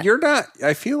idea. No, but you're not.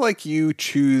 I feel like you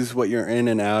choose what you're in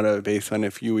and out of based on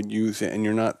if you would use it, and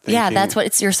you're not thinking. Yeah, that's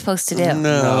what you're supposed to do.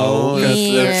 No.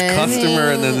 There's customer,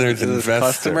 and then there's investor.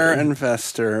 Customer,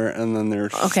 investor, and then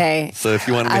there's. Okay. So if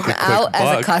you want to make a quick out buck.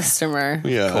 As a customer.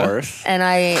 Yeah. Of course. And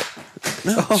I.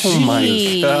 Oh my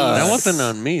God. That wasn't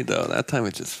on me, though. That time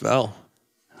it just fell.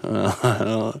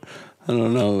 I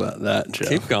don't know about that, Jeff.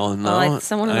 Keep going, though.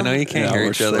 I know you can't hear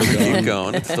each other, but keep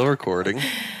going. It's still recording.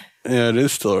 Yeah, it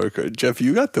is still recording. Jeff,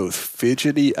 you got those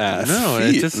fidgety ass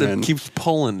feet, it keeps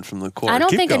pulling from the cord. I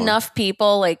don't think enough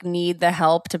people need the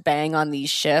help to bang on these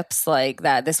ships like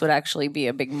that. This would actually be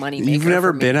a big money maker. You've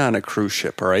never been on a cruise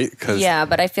ship, right? Yeah,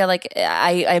 but I feel like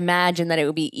I imagine that it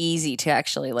would be easy to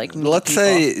actually meet Let's people.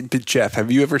 say, Jeff,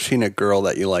 have you ever seen a girl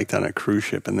that you liked on a cruise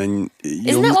ship, and then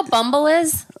isn't that what Bumble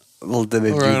is? Well, do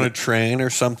they or on a train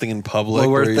or something in public? Well,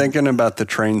 we're thinking about the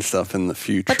train stuff in the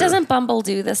future. But doesn't Bumble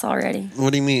do this already? What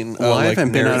do you mean? Well, I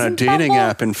haven't been on a dating Bumble?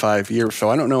 app in 5 years,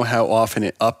 so I don't know how often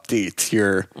it updates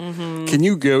your... Mm-hmm. Can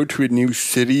you go to a new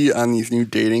city on these new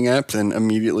dating apps and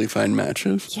immediately find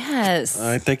matches? Yes.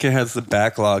 I think it has the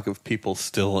backlog of people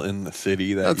still in the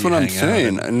city. That's what I'm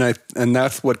saying. And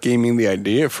that's what gave me the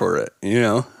idea for it,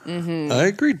 Mm-hmm. I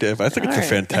agree, Dave. I think it's a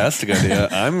fantastic idea.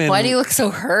 Why do you look so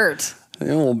hurt?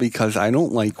 Well, because I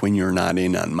don't like when you're not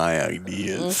in on my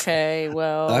ideas. Okay,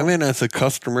 well, I'm in as a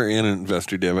customer and an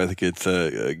investor, Dave. I think it's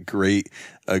a great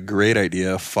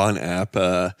idea, fun app,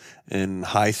 and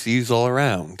high seas all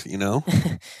around.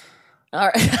 All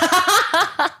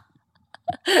right.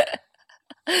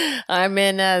 I'm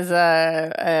in as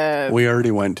a we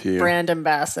already went to you. Brand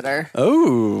ambassador.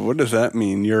 Oh, what does that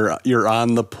mean? You're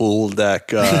on the pool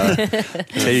deck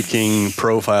taking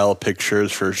profile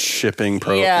pictures for shipping.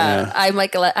 I'm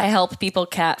I help people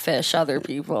catfish other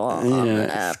people on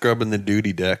the app. Scrubbing the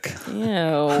duty deck. Ew.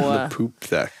 The poop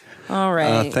deck. All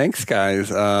right. Thanks,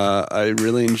 guys. I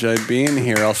really enjoyed being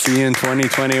here. I'll see you in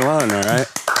 2021. All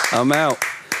right. I'm out.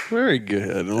 Very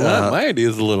good. Well, my idea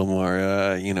is a little more,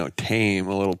 tame,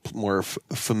 a little more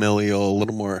familial, a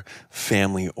little more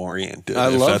family-oriented. I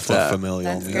love that's that. What familial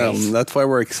That's means. great. That's why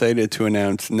we're excited to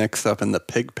announce next up in the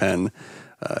pig pen.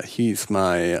 He's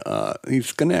going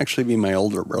to actually be my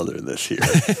older brother this year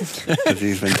because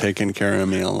he's been taking care of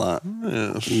me a lot.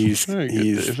 Yes. Very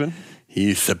good, David.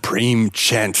 He's Supreme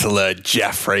Chancellor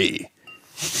Jeffrey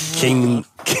King.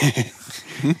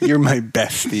 You're my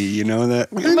bestie, you know that?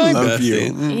 I love bestie.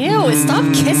 you. Ew, stop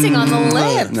kissing on the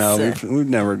lips. No, we've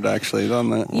never actually done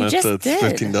that. You just That's did.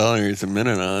 $15 a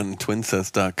minute on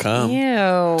twincest.com. Ew.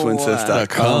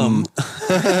 Twincest.com.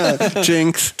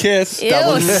 Jinx. Kiss. Ew,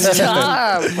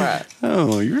 stop.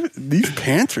 Oh, these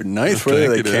pants are nice. What are they,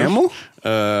 Thank you. camel?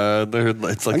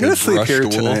 It's like I'm going a to sleep brushed here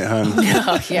wool. tonight, hon.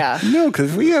 Oh, yeah. No,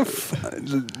 because we have,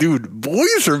 dude,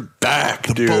 boys are back,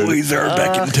 dude. Boys are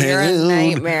back in town. You're a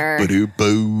nightmare.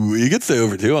 Ba-doo-boo. You could stay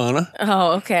over too, Anna.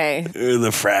 Oh, okay.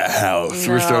 The frat house.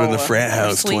 We're starting the frat We're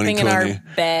house sleeping 2020. in our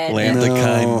bed.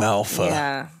 Landakine Malfa.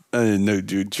 Yeah. No,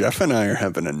 dude, Jeff and I are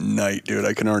having a night, dude.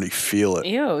 I can already feel it.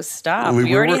 Ew, stop. We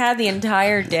We already were- had the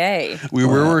entire day. We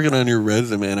were working on your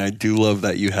resume, and I do love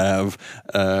that you have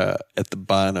at the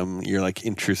bottom your like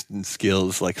interest and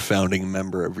skills, like founding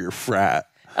member of your frat.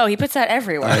 Oh, he puts that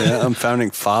everywhere. I'm founding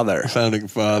father. Founding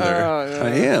father.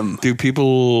 I am. Do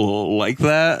people like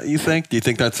that, you think? Do you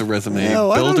think that's a resume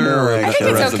No, I don't builder? know, Or actually. I think a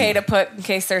it's resume? okay to put in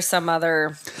case there's some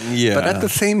other. Yeah. But at the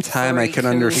same time, I Freak can who-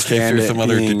 in case understand there's it some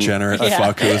other being, degenerate Yeah.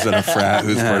 fuck who's in a frat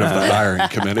who's part of the hiring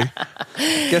committee.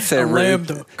 I guess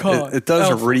it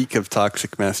does reek of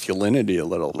toxic masculinity a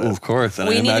little bit. Well, of course. And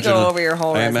We I need to imagine, go over your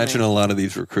whole I resume. imagine a lot of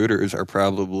these recruiters are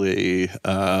probably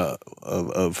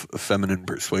of feminine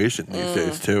persuasion these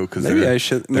days too. Because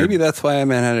Maybe that's why I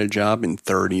haven't had a job in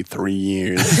 33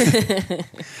 years.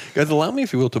 Guys, allow me,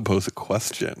 if you will, to pose a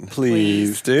question.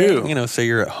 Please do. You know, say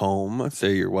you're at home,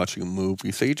 say you're watching a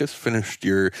movie, say you just finished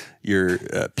your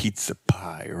pizza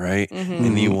pie, right? Mm-hmm.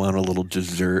 And you want a little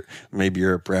dessert. Maybe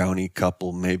you're a brownie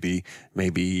couple. Maybe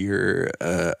you're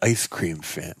ice cream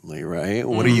family, right?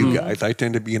 What are you guys? I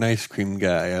tend to be an ice cream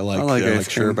guy. I like ice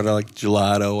cream. sherbet. I like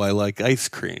gelato. I like ice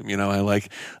cream. You know, I like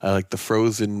the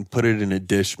frozen. Put it in a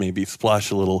dish. Maybe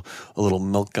splash a little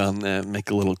milk on that. Make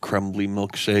a little crumbly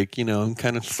milkshake. You know, and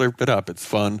kind of slurp it up. It's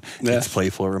fun. Yeah. It's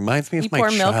playful. It reminds me You of my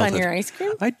pour milk on childhood. your ice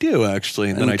cream? I do actually,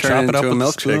 and then I turn chop it up into with a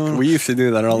a milkshake. spoon. We used to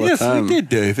do that all the Yes, time. we did,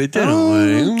 Dave. It did.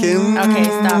 Okay,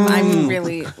 stop. I'm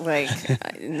really like.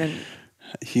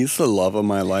 He's the love of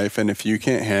my life, and if you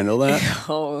can't handle that,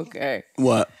 Oh, okay.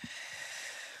 what?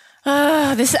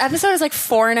 This episode is like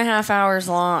 4.5 hours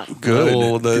long. Good.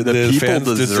 Well, the people fans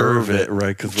deserve it,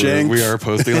 right? Because Jinx. we are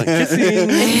posting like kissing.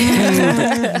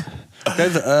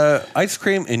 Guys, ice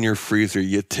cream in your freezer.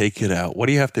 You take it out. What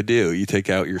do you have to do? You take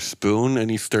out your spoon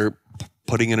and you start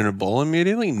putting it in a bowl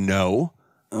immediately? No.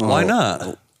 Why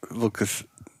not? Because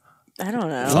I don't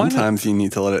know. sometimes you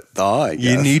need to let it thaw. I guess,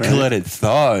 You need to right? let it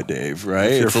thaw, Dave.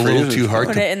 Right? If your It's a little freezer's too hard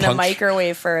Put to it in the punch.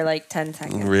 microwave for like 10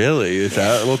 seconds. Really? Is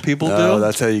that what people No, do?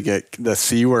 that's how you get the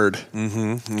C word.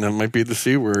 That might be the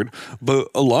C word. But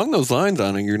along those lines,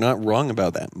 Anna, you're not wrong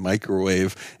about that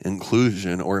microwave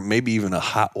inclusion or maybe even a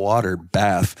hot water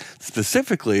bath.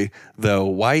 Specifically, though,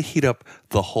 why heat up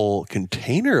the whole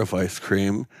container of ice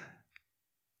cream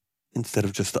instead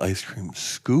of just the ice cream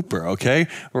scooper, okay?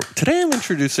 Today I'm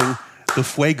introducing the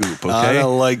Fuegoop, okay? Anna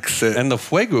likes it. And the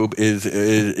Fuegoop is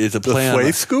a play on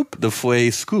Fue Scoop? The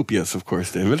Fue Scoop, yes, of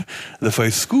course, David. The Fue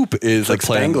Scoop is like a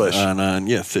play Spanglish. on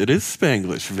yes, it is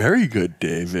Spanglish. Very good,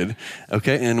 David.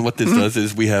 Okay, and what this does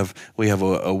is we have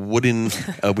a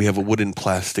wooden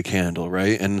plastic handle,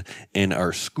 right? And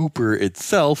our scooper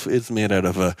itself is made out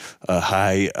of a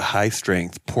high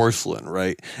strength porcelain,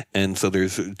 right? And so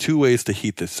there's two ways to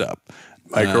heat this up.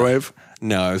 Microwave?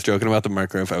 No, I was joking about the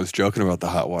microwave. I was joking about the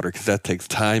hot water because that takes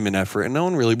time and effort, and no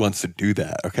one really wants to do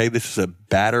that, okay? This is a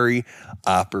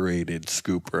battery-operated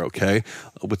scooper, okay?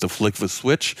 With the flick of a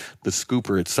switch, the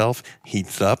scooper itself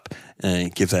heats up, and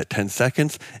it gives that 10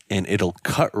 seconds, and it'll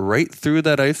cut right through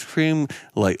that ice cream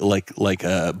like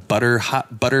a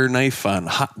hot butter knife on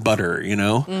hot butter, you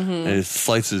know? And it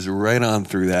slices right on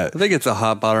through that. I think it's a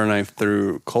hot butter knife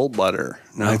through cold butter.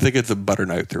 No, I think it's a butter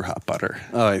knife through hot butter.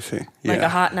 Oh, I see. Like Yeah. a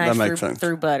hot that makes knife sense.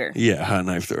 through butter. Yeah, hot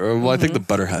knife through. Well, I think the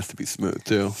butter has to be smooth,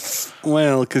 too.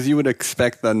 Well, because you would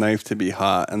expect the knife to be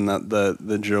hot and not the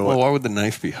joy. Well, why would the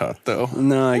knife be hot, though?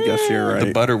 No, I guess you're right.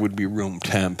 The butter would be room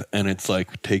temp, and it's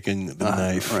like taking the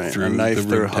knife right. through a knife the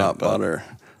through room hot temp butter.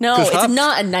 No, 'Cause it's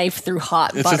not a knife through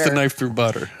hot It's butter. just a knife through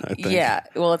butter, I think. Yeah,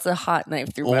 well, it's a hot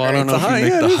knife through Well, butter. I don't know if you make it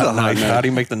the is a hot hot knife. knife. How do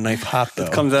you make the knife hot, though?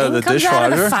 Comes out of the It comes dishwasher.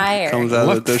 out of the fire. Comes out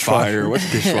What of the dishwasher. fire? What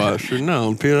dishwasher?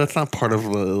 No, Peter, that's not part of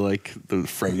the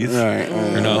phrase. Right.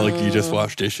 You're not like you just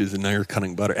wash dishes and now you're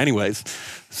cutting butter. Anyways,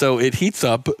 so it heats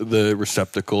up the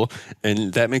receptacle,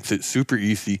 and that makes it super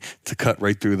easy to cut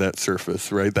right through that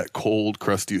surface, right? That cold,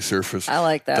 crusty surface. I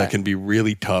like that. That can be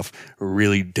really tough,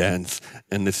 really dense,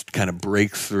 and this kind of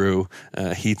breaks through,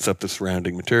 heats up the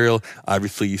surrounding material.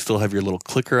 Obviously, you still have your little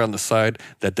clicker on the side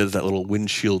that does that little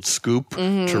windshield scoop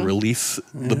to release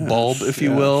the bulb, if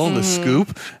you will, the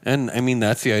scoop. And I mean,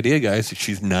 that's the idea, guys.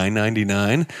 She's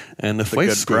 $9.99, and the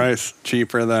Good scoop, price.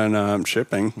 Cheaper than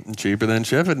shipping. cheaper than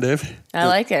shipping, Dave. I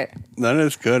like it. That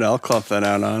is good. I'll club that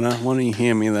out, Anna. Why don't you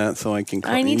hand me that so I can...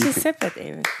 I need to sip it,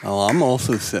 David. Oh, I'm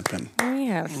also sipping. Let me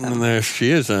have some. And there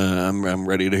she is. I'm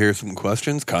ready to hear some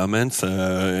questions, comments.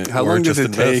 How long does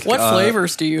it take? What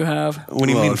flavors do you have? What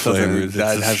do you mean it doesn't- flavors?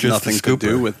 That It's has just nothing the to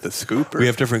do scooper. with the scooper. We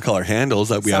have different color handles.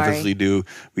 That we Sorry. obviously do.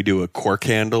 We do a cork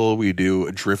handle. We do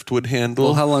a driftwood handle.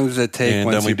 Well, how long does it take And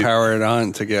once then we you do- power it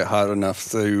on to get hot enough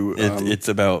to... It's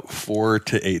about 4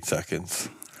 to 8 seconds.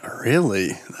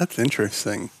 Really? That's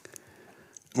interesting.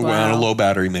 Well, on a low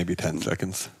battery, maybe 10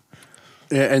 seconds.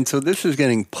 Yeah, and so this is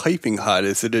getting piping hot.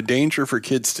 Is it a danger for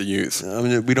kids to use? I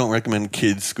mean, we don't recommend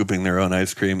kids scooping their own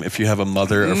ice cream. If you have a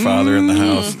mother or father in the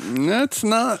house, That's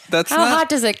not... How hot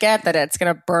does it get that it's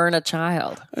going to burn a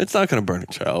child? it's not going to burn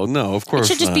a child. No, of course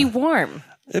It should just not. be warm,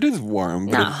 It is warm,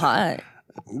 but not hot.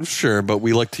 sure, but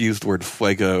we like to use the word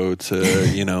fuego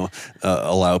to,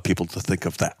 allow people to think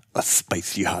of that a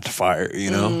spicy hot fire.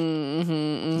 You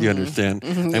understand?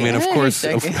 I mean, of Yeah, course,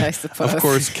 I suppose. of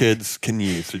course, kids can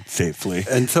use it safely.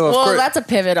 And so, of Well, course... that's a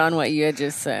pivot on what you had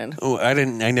just said. Oh, I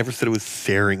never said it was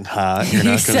searing hot. You're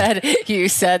You not gonna,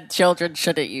 said children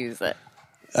shouldn't use it.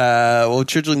 well,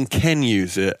 children can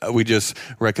use it. We just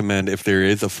recommend if there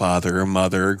is a father or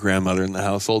mother or grandmother in the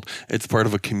household, it's part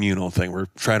of a communal thing. We're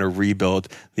trying to rebuild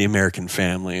the American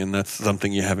family, and that's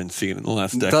something you haven't seen in the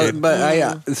last decade.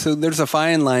 So there's a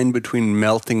fine line between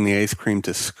melting the ice cream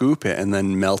to scoop it and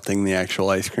then melting the actual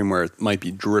ice cream where it might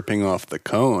be dripping off the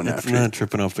cone. It's not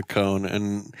dripping off the cone,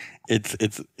 and it's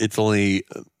only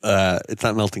it's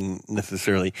not melting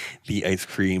necessarily the ice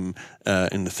cream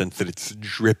in the sense that it's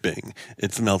dripping.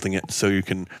 It's melting it so you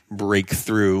can break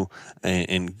through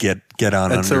and get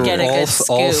on And so under. Get a good all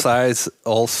scoop.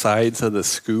 all sides of the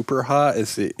scoop are hot.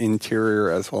 Is the interior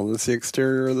as well as the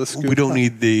exterior of the scoop? We don't hot?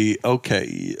 need the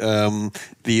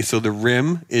the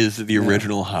rim is the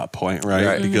original hot point, right?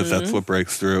 Right. Because that's what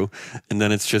breaks through, and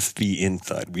then it's just the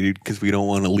inside. Because we don't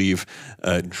want to leave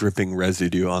dripping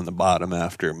residue on the bottom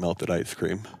after melted ice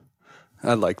cream.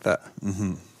 I like that.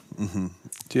 Do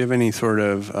you have any sort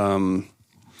of?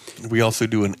 We also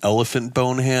do an elephant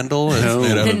bone handle. It's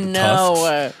made out of tusks.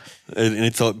 No. And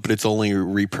it's only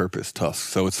repurposed tusks,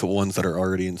 so it's the ones that are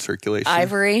already in circulation.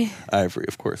 Ivory. Ivory,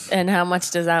 of course. And how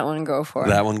much does that one go for?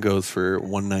 That one goes for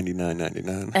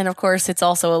 $199.99. And of course, it's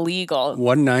also illegal.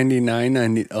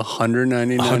 $199,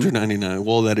 $199. $199.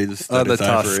 Well, that is Oh, the is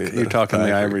tusk. ivory. You're talking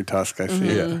the ivory tusk. I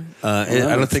see. Yeah. I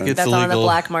don't think it's That's illegal. on the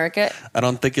black market. I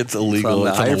don't think it's illegal.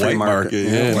 It's on the It's on the ivory white market.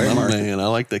 market. Yeah, Yeah, white my market. man. I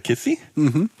like that. Kissy?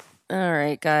 All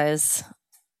right, guys.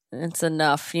 It's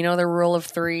enough. You know the rule of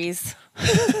threes?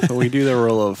 So we do the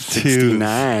rule of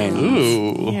 69.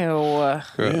 Ooh. Ew.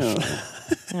 Yeah.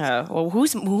 Yeah. Well,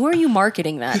 who are you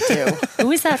marketing that to?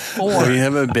 Who is that for? We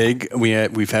have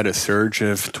we've had a surge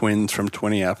of twins from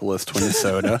Twinniapolis,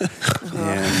 Twinnesota,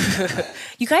 and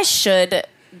You guys should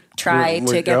try We're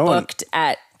to get going. booked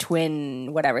at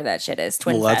Twin, whatever that shit is.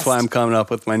 Twin well, that's Fest. why I'm coming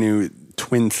up with my new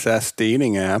Twincest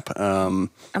dating app. I'm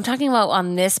talking about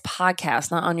on this podcast,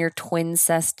 not on your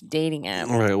Twincest dating app.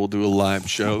 All right, we'll do a live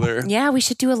show there. Yeah, we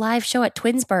should do a live show at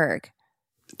Twinsburg.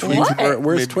 Twinsburg.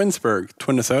 Where's Twinsburg?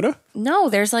 Twinnesota? No,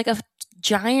 there's like a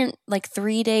giant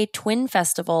 3-day twin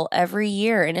festival every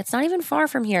year, and it's not even far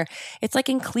from here. It's like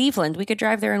in Cleveland. We could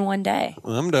drive there in one day.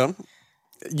 I'm done.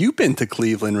 You've been to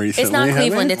Cleveland recently. It's not haven't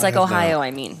Cleveland. you? It's like Ohio,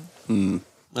 I mean.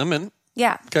 I'm in.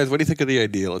 Yeah, Guys, what do you think of the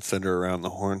idea? Let's send her around the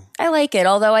horn. I like it.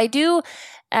 Although I do,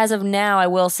 as of now, I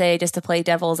will say, just to play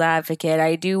devil's advocate,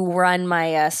 I do run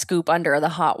my scoop under the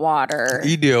hot water.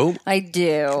 You do. I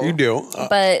do. You do.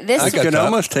 But this It got could that.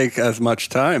 almost take as much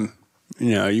time.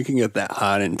 You can get that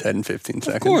hot in 10, 15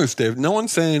 seconds. Of course, Dave. No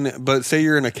one's saying, but say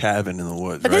you're in a cabin in the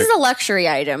woods, But right? this is a luxury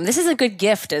item. This is a good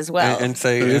gift as well. and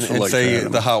say It is a and luxury say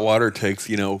item. the hot water takes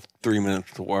 3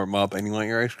 minutes to warm up, and you want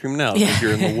your ice cream now Yeah. because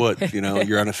you're in the woods.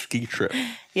 You're on a ski trip.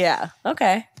 Yeah.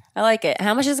 Okay. I like it.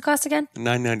 How much does it cost again?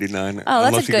 $9.99. Oh, that's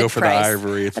Unless a you good go for price. the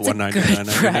ivory, it's That's a $199. good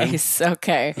price.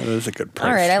 Okay. That is a good price.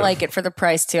 All right, I Jeff. like it for the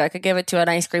price too. I could give it to an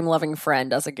ice cream loving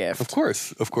friend as a gift. Of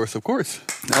course. I'll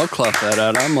club that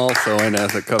out. I'm also in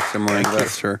as a customer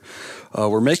investor.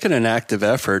 We're making an active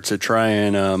effort to try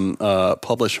and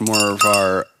publish more of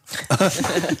our.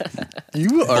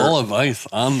 You are full of ice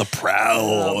on the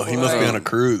prowl. He must be on a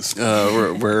cruise.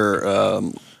 We're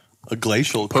a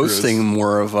glacial posting cruise.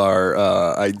 more of our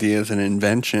ideas and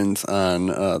inventions on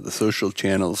the social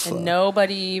channels. And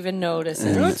nobody even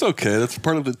notices. That's okay. That's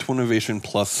part of the Twinnovation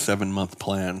Plus 7-month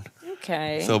plan.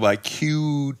 Okay. So by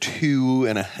Q2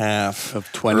 and a half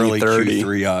of 2030, early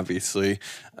Q3, obviously,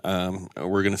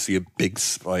 we're going to see a big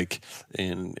spike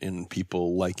in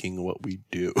people liking what we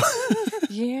do.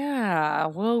 Yeah.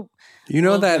 Well, you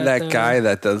know that guy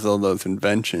that does all those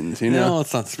inventions, you know? No,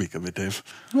 let's not speak of it, Dave.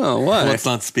 Oh, why? Let's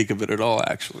not speak of it at all,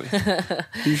 actually.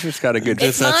 He's just got a good...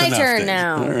 it's my enough, turn Dave.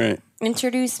 now. All right.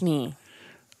 Introduce me.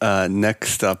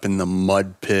 Next up in the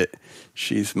mud pit,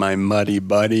 she's my muddy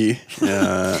buddy,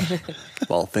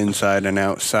 both inside and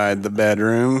outside the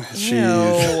bedroom. She's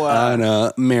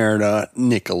Anna Merida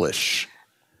Nicholas.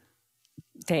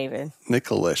 David.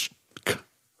 Nicholas.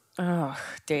 Oh,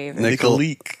 David.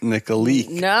 Nicoleek.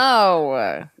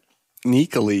 No.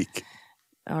 Nicoleek.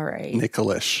 All right.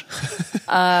 Nicholas.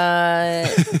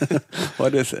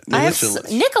 What is it?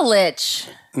 Nicolich.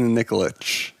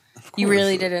 Nicholas. You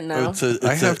really didn't know?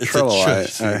 I have trouble. I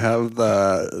have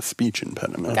the speech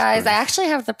impediment. Guys, I actually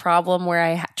have the problem where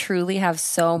I truly have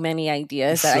so many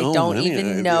ideas that I don't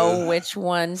even know which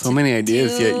one So many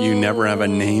ideas, do. yet you never have a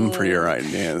name for your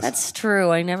ideas. That's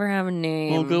true. I never have a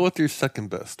name. Well, go with your second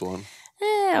best one.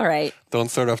 All right.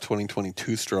 Don't start off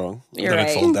 2022 strong. You're then right.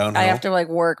 it's all downhill. I have to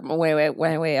work my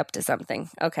way up to something.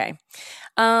 Okay.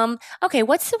 Okay,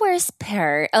 what's the worst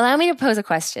part? Allow me to pose a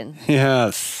question.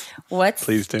 Yes.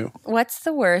 Please do. What's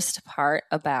the worst part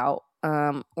about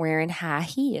wearing high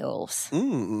heels?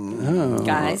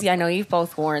 Guys, I know you've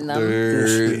both worn them.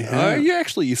 You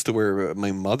actually used to wear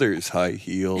my mother's high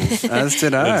heels. As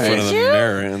did In I. front of the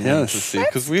mirror. And Yes. to see,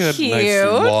 because we had cute. nice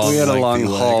long, We had a long lengthy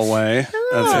legs. hallway as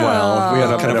well. We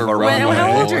had a kind of a runway.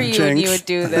 How old were you when Jinx. you would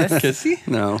do this? Kissy?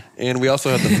 No. And we also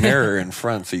had the mirror in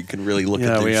front, so you could really look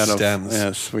at we the had stems.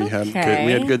 yes, we had Okay.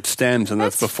 we had good stems, and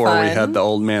that's That's before we fun. had the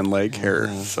old man leg hair.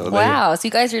 So Wow, so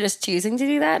you guys are just choosing to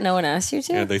do that? No one asked you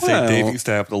to? Yeah, they say Well- Dave used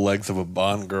to have the legs of a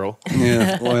Bond girl.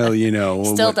 yeah. Well,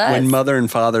 Still when, does. when mother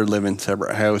and father live in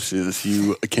separate houses,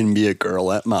 you can be a girl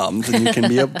at mom's, and you can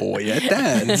be a boy at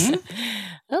dad's.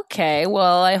 Okay,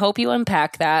 well, I hope you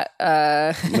unpack that.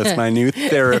 That's my new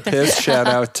therapist. Shout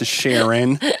out to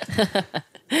Sharon.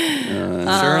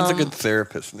 Sharon's a good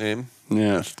therapist name.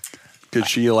 Yes, because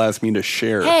she allows me to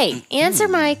share. Hey, answer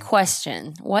my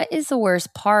question. What is the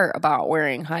worst part about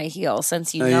wearing high heels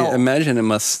since you know? I imagine it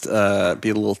must be a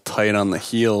little tight on the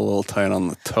heel, a little tight on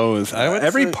the toes.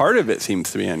 Every part of it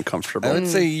seems to be uncomfortable. I would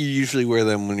say you usually wear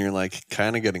them when you're like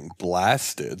kind of getting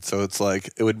blasted. So it's like,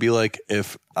 it would be like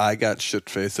if I got shit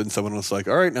faced and someone was like,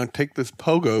 all right, now take this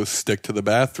pogo stick to the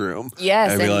bathroom.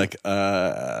 Yes, I'd be and- like,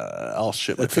 I'll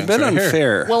shit my It's a pants bit right here.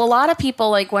 unfair. Well, a lot of people,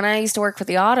 like when I used to work for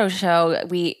the auto show,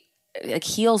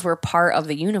 heels were part of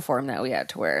the uniform that we had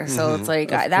to wear. So it's like,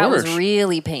 that was course.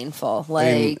 really painful.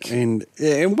 Like, and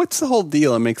what's the whole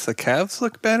deal? It makes the calves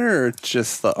look better, or it's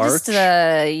just the arch?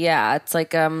 it's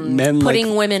like Men putting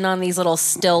like- women on these little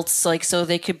stilts, like so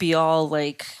they could be all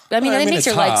like. I mean, it makes it's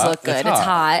your legs hot. look good. It's It's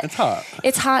hot. It's hot.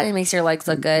 It's hot. And it makes your legs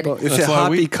look good. Is That's it why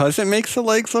hot we- because it makes the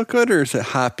legs look good, or is it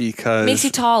hot because Makes you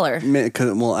taller.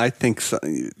 Well, I think so, I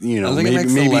think it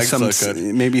makes the legs look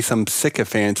good. maybe some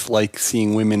sycophants like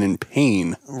seeing women in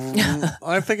pain.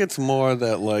 I think it's more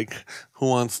that like who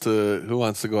wants to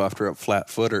go after a flat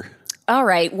footer. All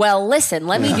right. Well, listen.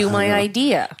 Let me do my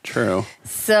idea. True.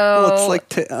 So Well,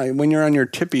 it's like when you're on your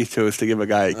tippy toes to give a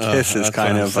guy a kiss is That's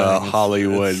kind what I'm of saying.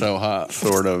 Hollywood It's so hot.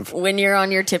 sort of. when you're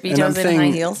on your tippy And I'm toes in high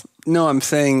heels. No, I'm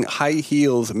saying high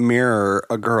heels mirror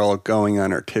a girl going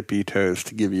on her tippy toes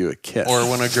to give you a kiss. Or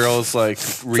when a girl's like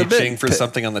bit reaching for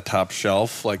something on the top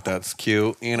shelf, like that's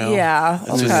cute, you know? Yeah,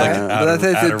 It's just okay. like but out of,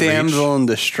 that's out a of damsel reach. in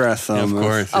distress. Of Almost.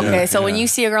 course. Okay, yeah, so when yeah. you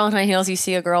see a girl in high heels, you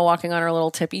see a girl walking on her little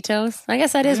tippy toes. I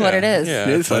guess that is what it is. Yeah, It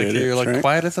it's is what like it you're is, like right?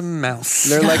 quiet as a mouse.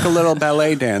 They're like a little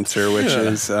ballet dancer, which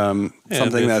is something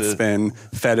there's that's a- been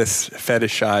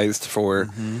fetishized for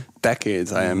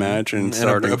decades, I imagine. And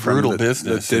Starting a from brutal the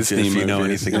business. Disney if you know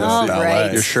movies. anything Oh, about ballet.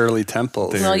 great. Your Shirley Temple.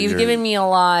 Well, you've You're- given me a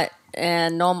lot,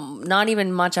 and not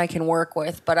even much I can work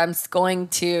with, but I'm going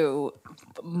to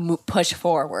push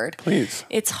forward. Please.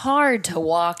 It's hard to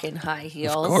walk in high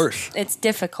heels. Of course. It's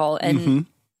difficult, and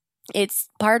it's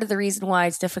part of the reason why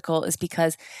it's difficult is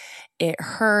because it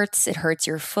hurts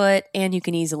your foot, and you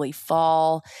can easily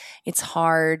fall. It's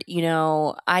hard.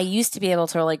 I used to be able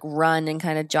to like run and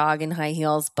kind of jog in high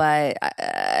heels, but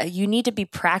you need to be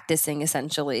practicing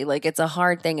essentially. Like it's a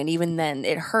hard thing. And even then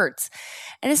it hurts.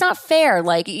 And it's not fair.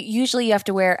 Like usually you have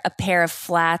to wear a pair of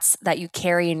flats that you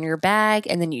carry in your bag,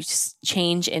 and then you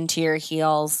change into your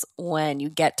heels when you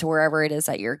get to wherever it is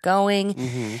that you're going.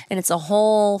 And it's a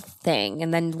whole thing.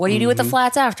 And then what do you do with the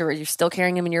flats afterwards? You're still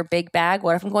carrying them in your big bag.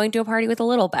 What if I'm going to a party with a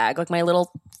little bag, like my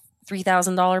little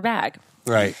 $3,000 bag?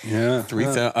 Right. Yeah.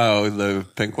 3,000. Oh, the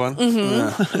pink one?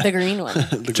 The green one.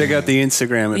 Check out the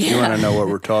Instagram if you want to know what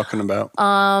we're talking about.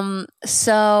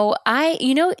 So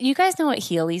you guys know what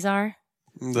Heelys are?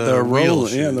 The roll,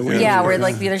 shoes. the wheel. Yeah, where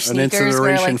like they're sneakers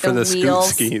where like for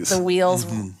the wheels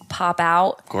pop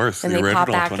out. Of course, and the they pop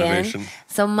original back innovation. in.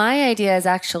 So my idea is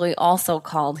actually also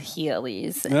called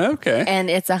Heelys. Okay.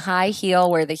 And it's a high heel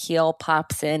where the heel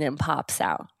pops in and pops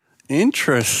out.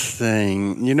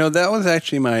 Interesting. That was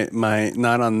actually my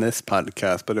not on this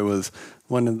podcast, but it was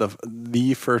one of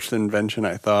the first invention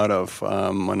I thought of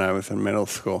when I was in middle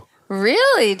school.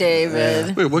 Really,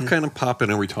 David? Wait, what kind of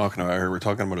pop-in are we talking about? Are we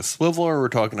talking about a swivel, or we're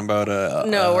talking about a...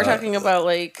 No, we're talking about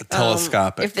like...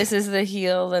 telescopic. If this is the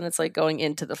heel, then it's like going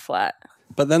into the flat.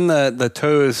 But then the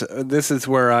toes, this is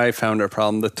where I found a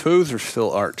problem. The toes are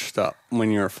still arched up when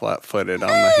you're flat-footed on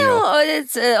the heel.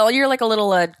 It's you're like a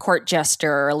little court jester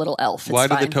or a little elf. It's Why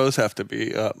do fine. the toes have to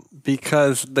be up?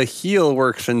 Because the heel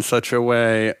works in such a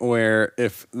way where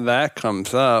if that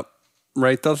comes up,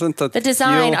 right, doesn't the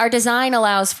design, heel, our design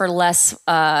allows for less,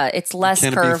 it's less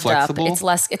Can it be curved up. flexible?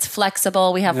 It's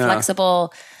flexible. We have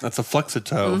flexible. That's a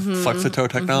flexito. Flexito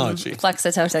technology.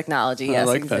 Flexito technology, yes,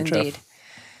 like that, indeed. Jeff.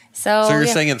 So So you're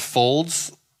saying it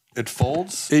folds? It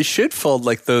folds? It should fold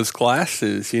like those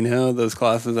glasses, those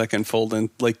glasses that can fold in,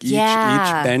 like each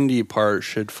bendy part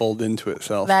should fold into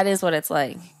itself. that is what it's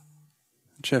like.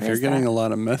 Jeff, What you're is getting that? a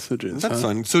lot of messages. That's huh?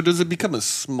 fine. So does it become a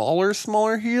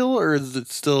smaller heel, or is it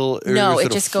still... or No, is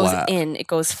it a just goes flat? in. It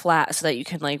goes flat so that you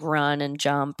can like run and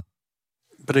jump.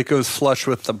 But it goes flush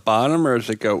with the bottom, or does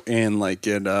it go in like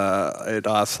it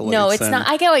oscillates? No, it's in? not.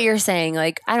 I get what you're saying.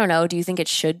 Like, I don't know. Do you think it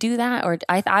should do that? Or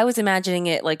I was imagining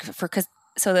it like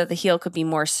so that the heel could be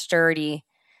more sturdy,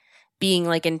 being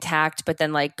like intact, but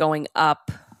then like going up.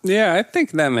 Yeah, I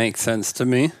think that makes sense to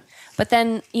me. But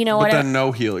then, But then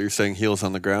no heel. You're saying heels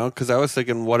on the ground? Because I was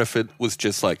thinking, what if it was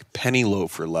just like penny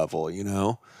loafer level,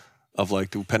 Of like,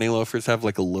 do penny loafers have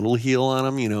like a little heel on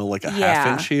them, like a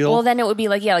half-inch heel? Well, then it would be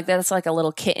like, that's like a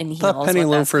little kitten heel. I thought penny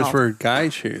loafers were guy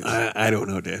shoes. I don't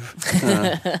know, Dave.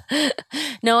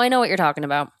 No, I know what you're talking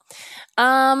about.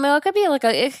 It could be like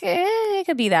it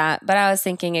could be that, but I was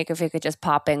thinking if it could just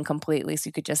pop in completely, so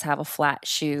you could just have a flat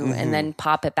shoe and then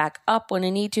pop it back up when you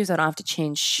need to, so I don't have to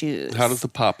change shoes. How does the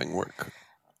popping work?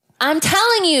 I'm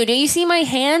telling you, do you see my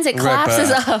hands? It collapses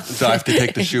up. Do I have to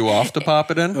take the shoe off to pop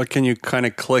it in? Or can you kind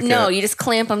of click No, it? you just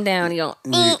clamp them down. You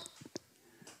go,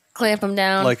 clamp them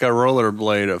down. Like a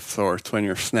rollerblade of sorts when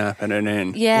you're snapping it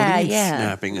in. Yeah, What do you mean yeah.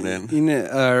 snapping it in?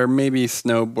 Or maybe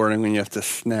snowboarding when you have to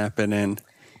snap it in.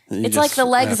 You It's just like the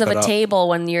legs snap of it a up. table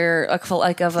when you're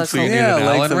like of a. So you need Yeah, an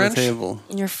legs Allen of wrench? a table.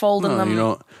 You're folding No, them. you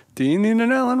don't. Do you need an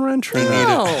Allen wrench or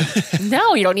not?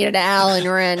 No, you don't need an Allen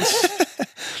wrench.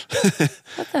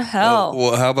 What the hell?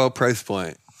 Well, how about price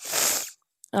point?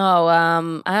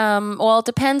 Well, it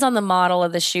depends on the model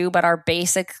of the shoe, but our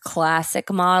basic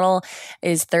classic model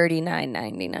is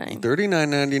 $39.99. $39.99 Do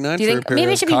you for a think pair maybe of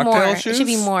it should be cocktail more? shoes? It should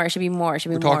be more. It should be more. It should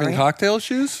be We're more. talking right? cocktail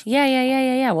shoes?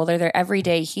 Yeah. Well, they're their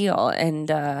everyday heel, and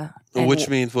Which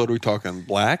means, what are we talking?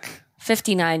 Black?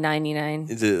 $59.99.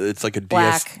 Is it? It's like a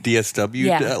Black. DSW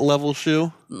Yeah. level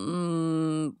shoe?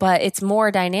 But it's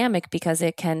more dynamic because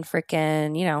it can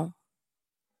freaking,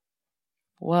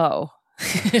 whoa.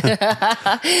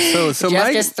 So Jeff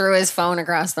my just threw his phone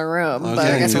across the room, but I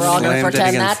saying, guess just we're all going to slammed it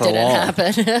pretend that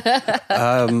against the didn't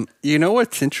happen. You know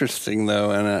what's interesting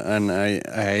though, and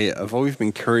I've always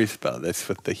been curious about this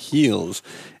with the heels,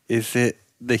 is it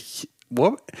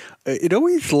it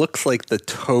always looks like the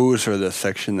toes are the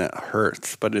section that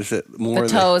hurts, but is it more The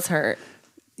toes hurt.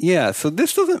 Yeah, so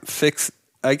this doesn't fix.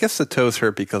 I guess the toes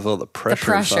hurt because of all the The pressure.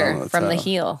 pressure from the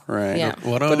heel. Right. Yeah.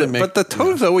 But the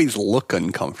toes always look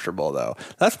uncomfortable, though.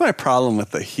 That's my problem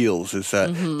with the heels, is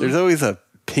that there's always a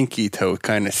pinky toe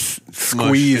kind of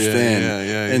squeezed in.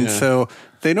 And so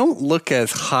they don't look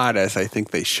as hot as I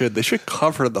think they should. They should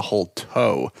cover the whole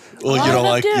toe. Well, you don't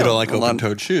like A lot-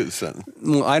 open-toed shoes, then.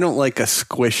 Well, I don't like a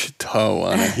squish toe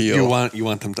on a heel. You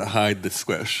want them to hide the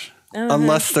squish.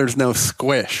 Unless there's no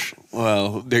squish.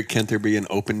 Well, can't there be an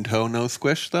open toe no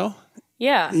squish though?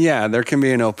 Yeah. Yeah, there can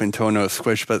be an open toe, no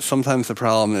squish, but sometimes the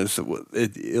problem is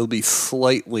it'll be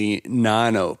slightly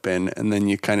non-open, and then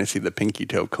you kind of see the pinky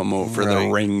toe come over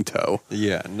the ring toe.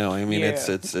 Yeah, no, I mean it's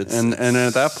and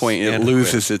at that point it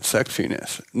loses its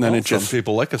sexiness. And then some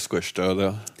people like a squish toe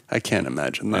though. I can't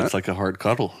imagine that. It's like a hard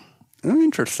cuddle. Oh,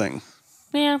 interesting.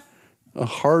 Yeah. A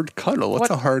hard cuddle. What's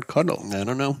a hard cuddle? I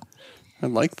don't know. I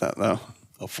like that though.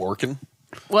 A forking.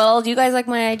 Well, do you guys like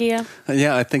my idea?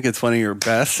 Yeah, I think it's one of your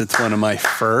best. It's one of my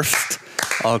first.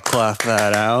 I'll clap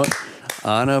that out.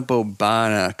 Anna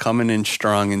Bobana coming in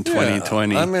strong in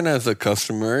 2020. I mean, as a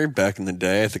customer back in the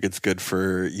day, I think it's good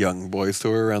for young boys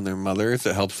who are around their mothers.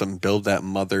 It helps them build that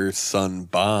mother-son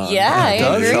bond. Yeah, It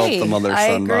does help the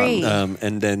mother-son agree. bond.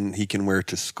 And then he can wear it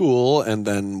to school and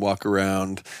then walk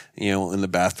around, in the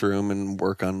bathroom and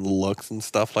work on looks and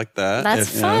stuff like that.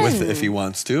 That's fun. If he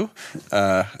wants to.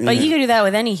 But you could do that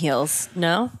with any heels,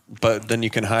 no? But then you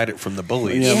can hide it from the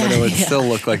bullies. Yeah, but it would still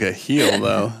look like a heel,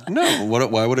 though. No,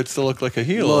 why would it still look like a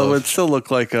heel? Well, it would still look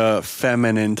like a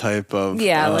feminine type of...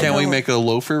 Yeah. Can we make a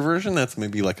loafer version that's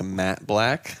maybe like a matte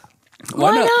black?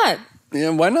 Why not? Yeah,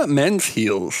 why not men's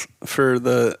heels for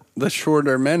the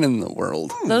shorter men in the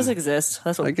world? Those exist.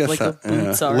 That's what I guess the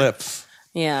boots are. Lips.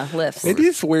 Yeah, lifts. It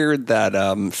is weird that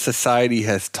society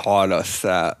has taught us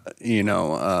that,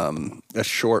 a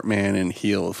short man in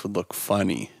heels would look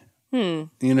funny.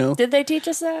 Did they teach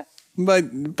us that?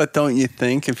 But don't you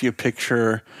think if you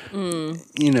picture,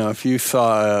 if you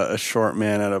saw a short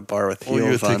man at a bar with heels Well,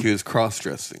 you would on, think he was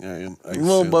cross-dressing. I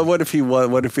but what if he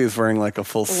was wearing like a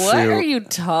full suit? What are you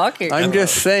talking I'm about?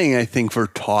 just saying. I think we're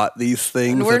taught these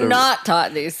things. We're not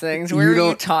taught these things. Where are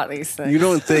you taught these things? You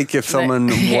don't think if someone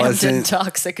wasn't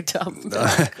toxic dumb.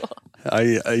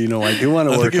 I do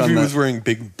want to work think if on he that. was wearing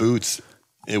big boots,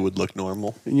 it would look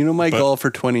normal. My goal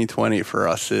for 2020 for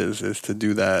us is to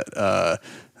do that.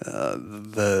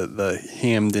 The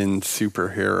Hamden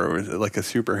superhero, like a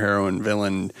superhero and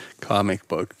villain comic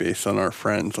book based on our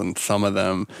friends, and some of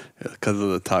them because of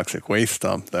the toxic waste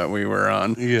dump that we were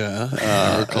on. Yeah,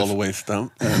 I recall the waste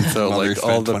dump. And so, like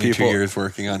all the 22 people, years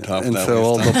working on top and of that.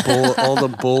 so waste dump. all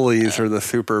the bullies are the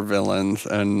super villains,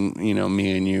 and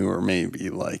me and you are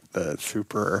maybe like the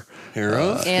super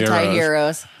Heroes?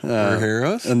 Anti-heroes. Or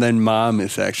heroes? and then Mom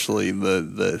is actually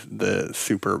the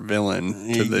super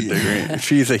villain to the degree.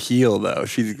 She's a heel though.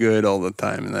 She's good all the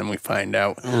time, and then we find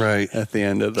out at the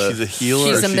end of the. She's a healer.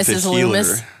 She's a Mrs.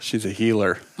 Loomis. She's a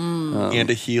healer. And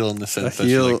a heel in the sense that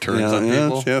she like turns on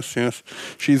people. Yes.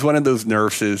 She's one of those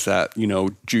nurses that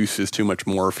juices too much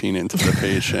morphine into the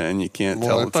patient, and you can't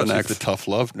tell I it's thought an she's the tough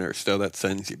love nurse, though, that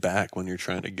sends you back when you're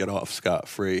trying to get off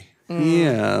scot-free.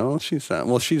 Yeah, well, she's that.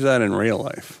 Well, she's that in real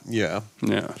life. Yeah.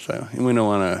 Yeah, so we don't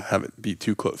want to have it be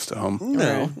too close to home.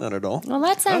 No, not at all. Well,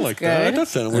 that sounds I like good. that. That does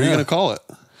sound. What are you going to call it?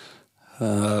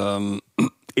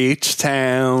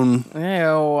 H-Town.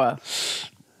 Ew.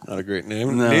 Not a great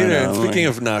name. No, Neither. no, Speaking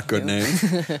of not good names,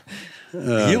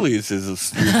 Heelys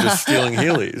you're just stealing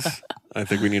Heelys. I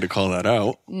think we need to call that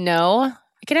out. No,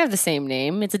 it could have the same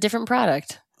name. It's a different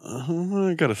product.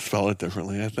 I got to spell it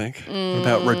differently, I think. What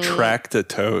about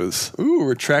retractatoes? Ooh,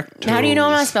 retract. How do you know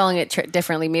I'm not spelling it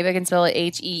differently? Maybe I can spell it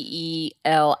Heelies.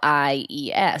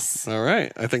 All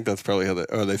right. I think that's probably how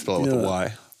they spell it with a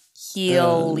Y.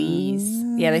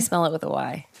 Heelies. Yeah, they spell it with a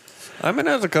Y. I'm in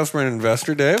as a customer and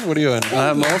investor, Dave. What are you in?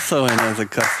 I'm also in as a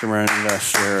customer and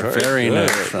investor. Very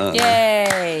good. nice.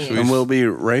 Yay. And we'll be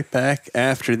right back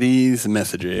after these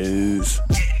messages.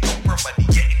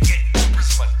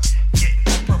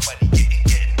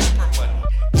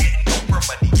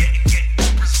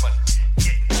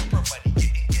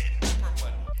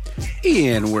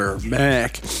 And we're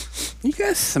back. You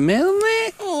guys smell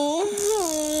that?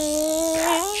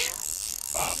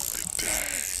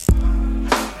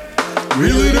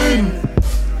 Reel it in.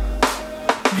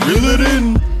 Reel it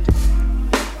in.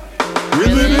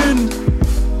 Reel it in.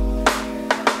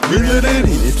 Reel it in.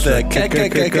 It's the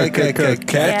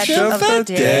catch of the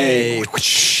day.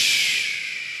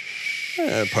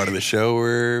 Part of the show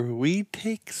where we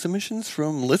take submissions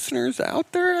from listeners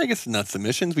out there. I guess not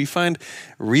submissions. We find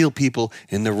real people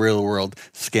in the real world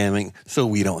scamming so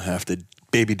we don't have to.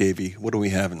 Baby Davey, what do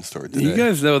we have in store today? You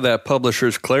guys know that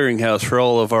Publishers Clearinghouse, for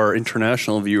all of our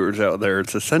international viewers out there,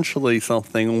 it's essentially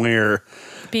something where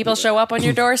People show up on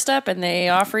your doorstep and they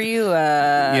offer you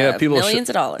millions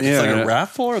of dollars. Yeah. It's like a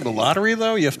raffle or the lottery,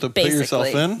 though. You have to put yourself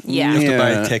in. Yeah. You have to buy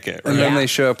a ticket. Right? And then they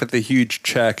show up with a huge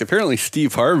check. Apparently,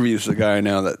 Steve Harvey is the guy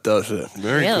now that does it.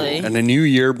 Very Really? cool. And a new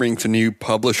year brings a new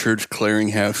Publishers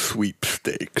Clearinghouse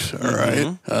sweepstakes. All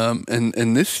right.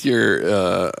 And this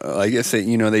year, I guess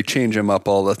they change them up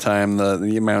all the time.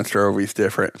 The amounts are always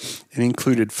different. It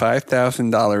included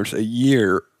 $5,000 a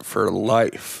year for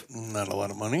life. Not a lot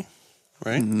of money,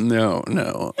 right? No.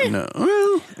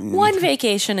 Well, One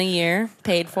vacation a year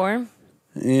paid for.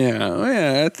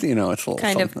 yeah, it's it's a little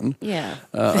Kind something. of. Yeah.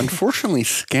 Unfortunately,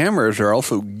 scammers are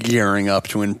also gearing up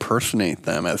to impersonate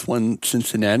them, as one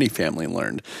Cincinnati family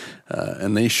learned.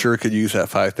 And they sure could use that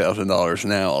 $5,000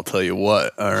 now, I'll tell you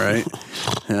what, all right?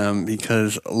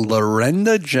 Because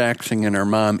Lorenda Jackson and her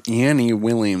mom, Annie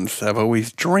Williams, have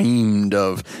always dreamed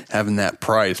of having that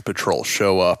prize patrol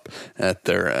show up at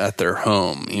their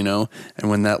home, And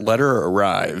when that letter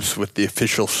arrives with the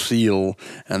official seal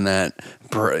and that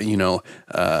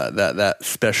that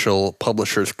special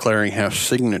Publishers Clearinghouse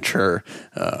signature,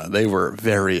 they were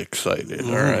very excited.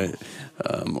 All right,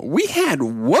 we had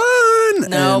one.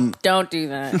 Nope, don't do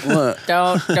that. What?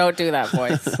 Don't do that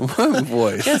voice. What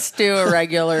voice? Just do a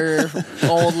regular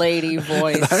old lady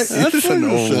voice. It's an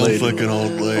old lady. Sounds like an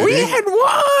old lady. We had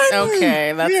one.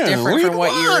 Okay, that's Yeah, different we from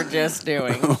what you won. were just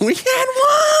doing. We had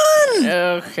one.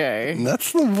 Okay.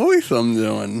 That's the voice I'm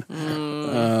doing.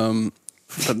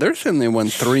 But they're saying they won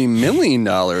 $3 million.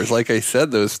 Like I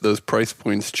said, those price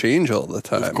points change all the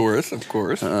time. Of course.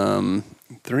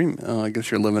 I guess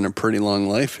you're living a pretty long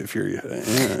life if you're.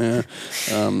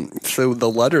 So the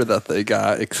letter that they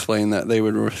got explained that they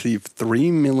would receive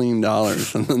 $3 million in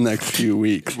the next few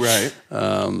weeks, Right.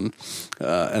 and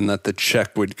that the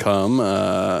check would come.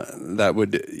 That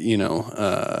would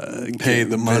Pay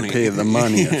the money. Pay the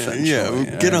money. Essentially.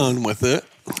 Yeah, get on with it.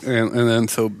 And then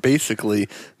so basically,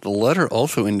 the letter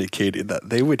also indicated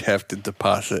that they would have to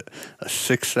deposit a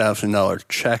 $6,000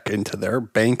 check into their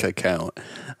bank account,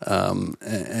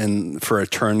 and for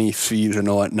attorney fees and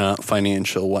whatnot,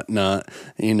 financial whatnot,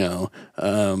 and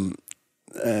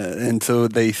so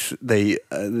they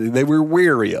were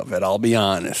weary of it. I'll be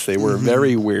honest, they were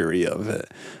very weary of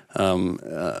it.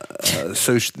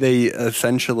 So they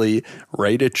essentially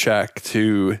write a check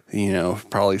to,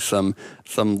 probably some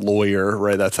lawyer,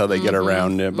 right? That's how they get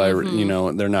around it by,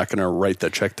 they're not going to write the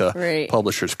check to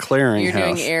Publishers Clearinghouse. You're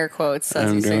doing air quotes. As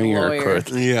I'm you say, doing air lawyer.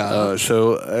 quotes. Yeah.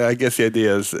 So I guess the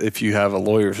idea is if you have a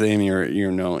lawyer's name,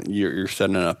 you're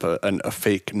setting up a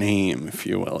fake name, if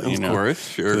you will. Of course,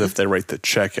 sure. 'Cause if they write the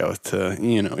check out to,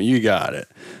 you got it.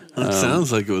 It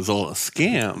sounds like it was all a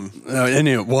scam. And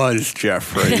it was,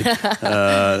 Jeffrey.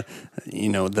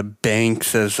 The bank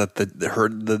says that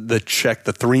the check,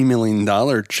 the $3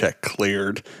 million check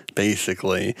cleared,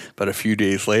 basically. But a few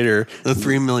days later, The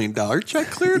 $3 million check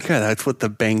cleared? yeah, that's what the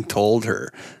bank told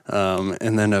her.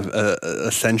 And then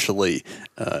essentially,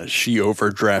 she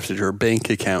overdrafted her bank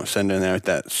account, sending out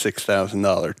that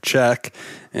 $6,000 check.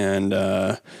 And,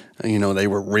 they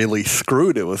were really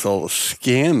screwed. It was all a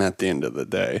scam at the end of the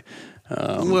day.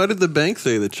 Why did the bank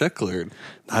say the check cleared?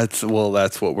 That's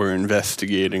what we're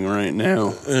investigating right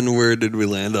now. And where did we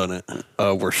land on it?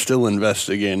 We're still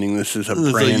investigating. This is a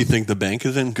So brand. you think the bank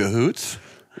is in cahoots?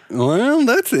 Well,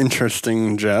 that's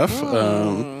interesting, Jeff.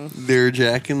 They're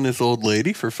jacking this old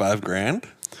lady for $5,000?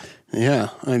 Yeah,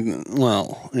 I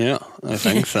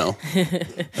think so.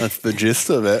 That's the gist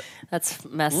of it. That's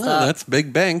messed Well, up. that's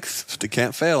big banks. They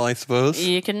can't fail, I suppose.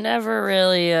 You can never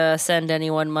really send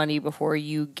anyone money before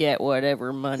you get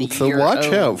whatever money So you're watch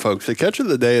owed. out, folks. The catch of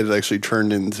the day has actually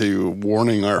turned into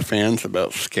warning our fans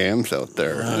about scams out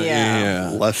there. Yeah.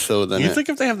 Less so than You it. think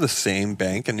if they have the same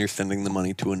bank and you're sending the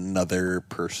money to another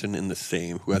person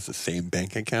who has the same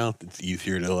bank account, it's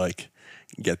easier to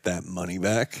get that money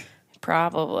back?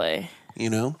 Probably.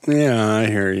 Yeah, Yeah, I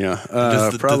hear you.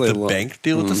 does probably the bank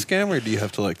deal with the scam, or do you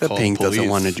have to the call bank the police? doesn't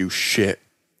want to do shit.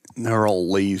 They're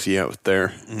all lazy out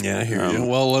there. Yeah, I hear you.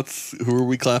 Well, who are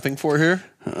we clapping for here?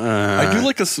 I do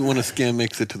like when a scam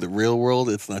makes it to the real world.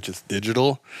 It's not just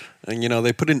digital. And,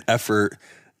 they put in effort.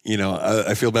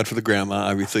 I feel bad for the grandma,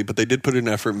 obviously, but they did put in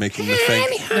effort making the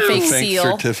fake seal.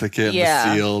 certificate and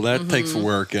the seal. That takes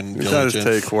work and It does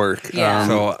diligence. take work. Yeah.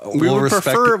 So We we'll would respect-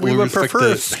 prefer we'll respect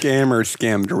the- scammers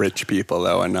scammed rich people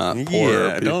though, and not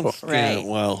poor people. Right.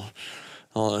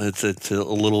 It's a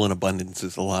little in abundance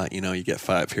is a lot. You get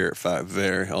 5 here, 5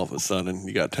 there. All of a sudden,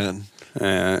 you got 10.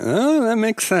 That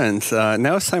makes sense.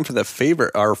 Now it's time for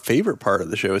our favorite part of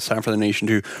the show. It's time for the nation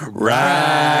to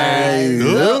rise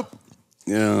up.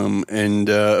 And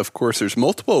of course, there's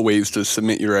multiple ways to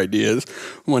submit your ideas.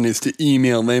 One is to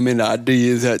email them at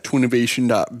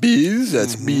ideas@twinnovation.biz.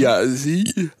 That's B-I-Z.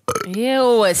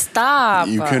 Ew, stop.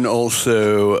 You can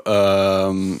also,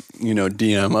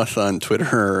 DM us on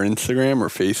Twitter or Instagram or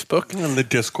Facebook. And the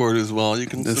Discord as well. You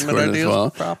can Discord submit ideas. as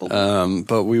well. Probably.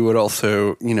 But we would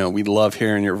also, we love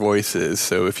hearing your voices.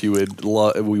 So if you would,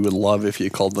 we would love if you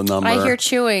called the number. I hear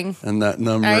chewing. And that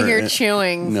number. I hear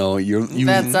chewing. No,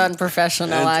 That's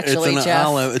unprofessional, actually, it's an Jeff.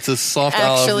 Olive. It's a soft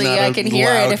Actually, olive. I can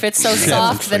hear it. If it's so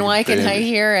soft, then why can I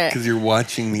hear it? Because you're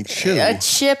watching me chew. A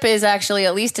chip is actually,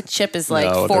 at least a chip is like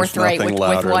No, forthright there's with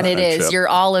nothing what louder it than a is. chip. Your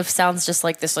olive sounds just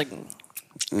like this, like.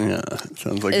 Yeah, it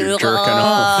sounds like you're jerking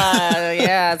off.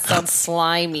 Yeah, it sounds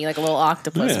slimy, like a little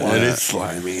octopus. Yeah, one. it is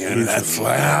slimy, and that's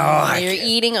why. You're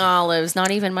eating olives.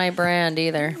 Not even my brand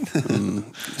either.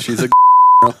 She's a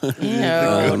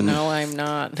No, I'm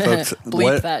not. folks.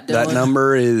 Bleep that, Dylan. That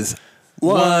number is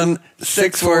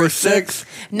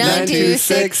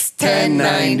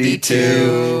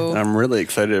 1-646-926-1092. I'm really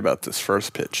excited about this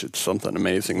first pitch. It's something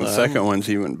amazing. The second one's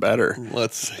even better.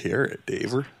 Let's hear it,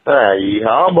 Daver.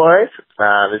 Yeehaw, boys.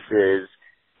 This is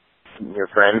your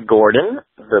friend Gordon,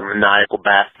 the maniacal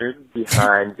bastard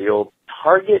behind the old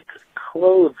Target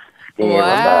clothes scheme.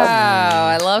 Wow,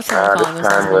 I love someone calling This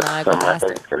themselves time a with maniacal some, I think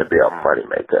bastard. it's going to be a money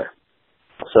maker.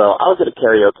 So I was at a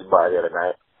karaoke bar the other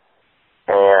night,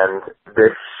 and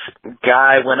this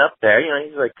guy went up there.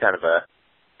 He's like kind of a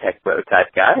tech bro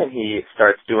type guy, and he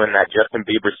starts doing that Justin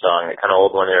Bieber song, that kind of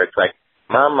old one there. It's like,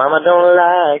 my mama don't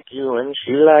like you, and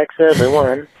she likes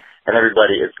everyone. And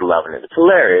everybody is loving it. It's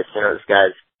hilarious. This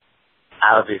guy's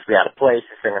obviously out of place.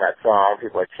 He's singing that song.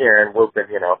 People are cheering, whooping.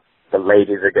 The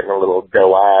ladies are getting a little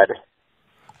doe-eyed.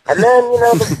 And then,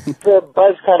 the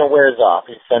buzz kind of wears off.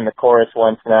 He's sang the chorus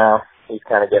once now. He's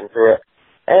kind of getting through it.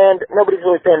 And nobody's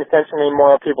really paying attention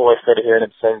anymore. People are sort of hearing him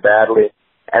sing badly.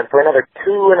 And for another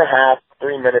 2.5,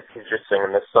 3 minutes, he's just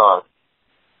singing this song.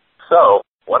 So,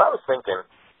 what I was thinking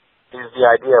is the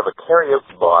idea of a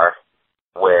karaoke bar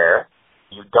where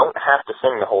you don't have to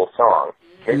sing the whole song.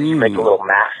 Maybe you make a little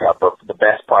mashup of the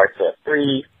best parts of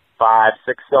 3, 5,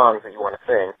 6 songs that you want to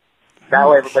sing. That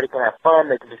way everybody can have fun.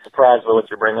 They can be surprised by what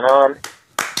you're bringing on.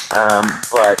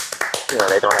 But,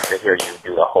 they don't have to hear you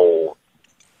do the whole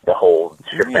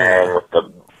shebang with the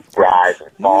rise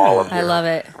and fall of I love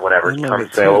it. whatever, come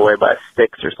sail away by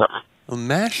sticks or something. A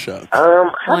mashup. I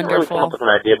haven't really come Wonderful. up with an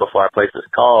idea before I place this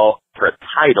call for a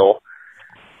title.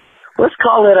 Let's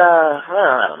call it,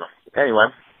 I don't know. Anyway,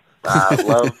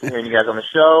 love hearing you guys on the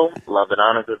show. Love that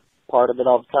Anna's a part of it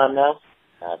all the time now.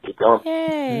 Keep going.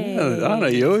 Yay. Yeah, Anna,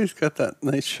 you always got that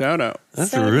nice shout out.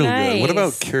 That's So real nice. good. What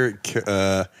about big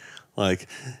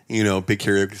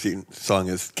karaoke song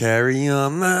is "Carry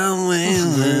On My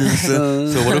Wayward Son."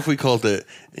 So what if we called it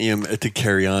to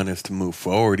carry on is to move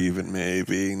forward, even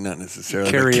maybe not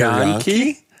necessarily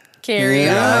Karaoke?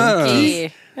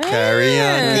 Karaoke. Carry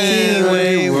on,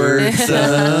 wayward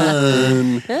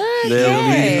son.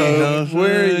 There'll be hope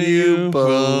where you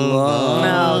belong.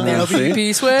 No, there'll be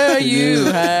peace where you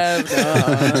have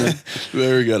gone.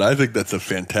 Very good. I think that's a I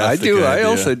fantastic do. I idea.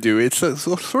 also do. It's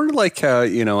sort of like how,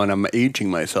 and I'm aging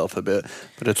myself a bit,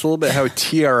 but it's a little bit how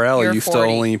TRL You're used 40. to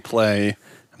only play.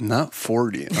 I'm not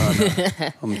 40.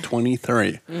 I'm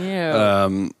 23.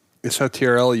 Ew. It's how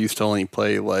TRL used to only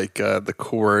play like the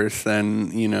chorus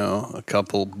and, a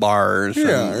couple bars.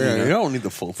 Yeah, and, you don't need the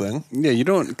full thing. Yeah, you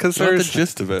don't, because Not the there's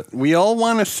gist of it. we all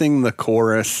want to sing the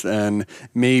chorus, and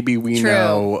maybe we True.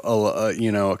 know,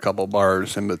 a couple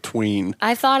bars in between.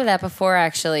 I thought of that before,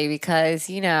 actually, because,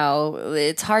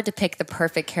 it's hard to pick the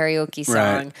perfect karaoke song.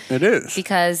 Right, it is.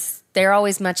 Because they're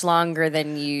always much longer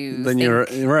than you Then think.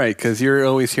 you're right, because you're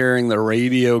always hearing the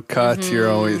radio cuts. You're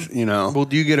always, Well,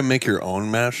 do you get to make your own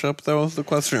mashup, though, is the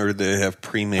question? Or do they have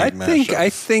pre-made mashups? I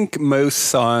think most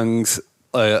songs,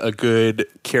 a good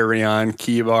carry-on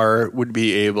key bar would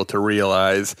be able to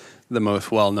realize the most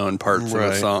well-known parts of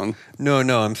a song. No,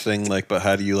 I'm saying but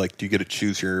how do you do you get to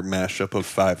choose your mashup of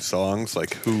 5 songs?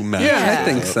 Like who mashes Yeah, I it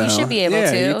think up? so. You should be able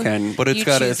yeah, to. You can. But it's You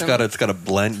got choose to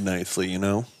blend nicely,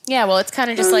 Yeah, well, it's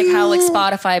kind of just like how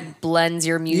Spotify blends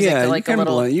your music Yeah, to you a can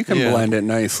little. blend. You can Yeah. blend it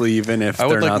nicely, even if I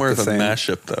they're would like not more the of a same.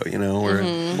 mashup, though. Where,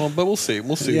 well, but we'll see.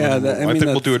 We'll see. Yeah, I think we'll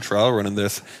that's- do a trial run in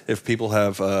this if people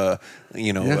have,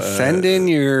 send in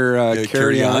your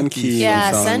carry-on karaoke key.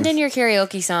 Yeah, songs. send in your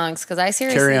karaoke songs because I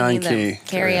seriously Carry on need them. key.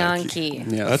 Carry on key.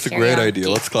 Yeah. That's a great Karaoke. idea.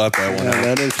 Let's clap that one. Yeah, out.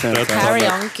 that is fantastic.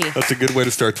 Karaoke. That's a good way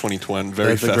to start 2020. Very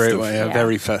That's festive. a great way. Yeah, Yeah.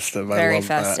 very festive. I Very love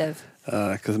festive. That.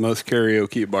 because most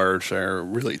karaoke bars are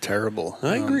really terrible.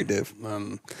 I agree, Dave.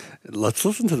 Let's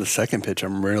listen to the second pitch.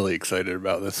 I'm really excited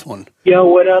about this one. Yo,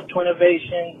 what up,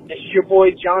 Twinnovation? This is your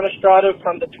boy John Estrada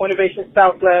from the Twinnovation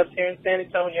South Labs here in San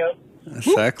Antonio.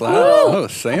 Sack Labs. Oh,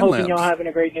 Sam Hoping Labs. y'all having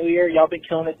a great new year. Y'all been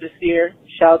killing it this year.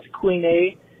 Shout out to Queen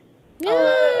A.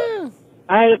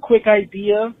 I had a quick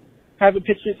idea. Haven't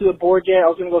pitched it to the board yet. I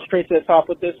was going to go straight to the top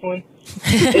with this one.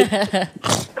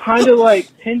 It's kind of like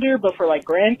Tinder, but for like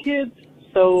grandkids.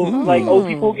 So like old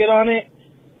people get on it.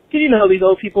 Cause you know these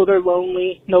old people, they're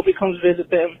lonely. Nobody comes visit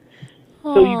them.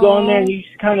 Aww. So you go on there and you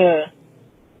just kind of,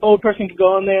 old person can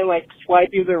go on there and like swipe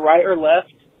either right or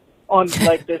left on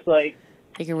like this like,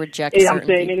 You can reject I'm certain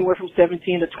saying people. anywhere from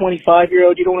 17 to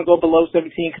 25-year-old. You don't want to go below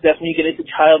 17 because that's when you get into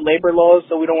child labor laws,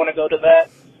 so we don't want to go to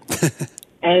that.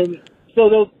 And so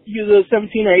they'll use a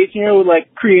 17 or 18-year-old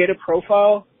like create a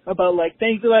profile about like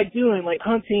things they like doing, like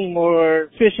hunting or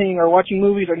fishing or watching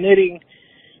movies or knitting.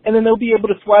 And then they'll be able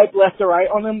to swipe left or right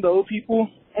on them, the old people.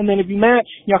 And then if you match,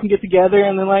 y'all can get together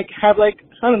and then like have like,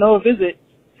 I don't know, a visit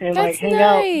and like hang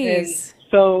out. And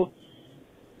so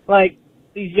like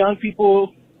these young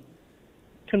people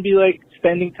can be like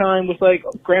spending time with like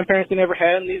grandparents they never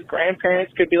had, and these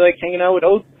grandparents could be like hanging out with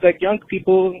old like young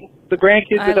people, the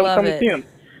grandkids that don't come and see them.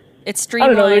 It I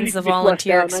don't know, they need streamlines the to be fleshed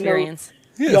volunteer out, and I know experience.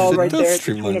 Yes, y'all it right does there at the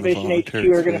streamline the Innovation HQ volunteer are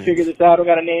going to experience. figure this out. I don't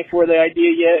got a name for the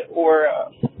idea yet or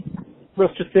real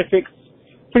specifics.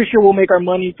 Pretty sure we'll make our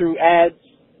money through ads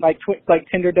like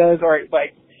Tinder does, or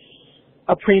like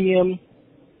a premium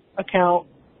account.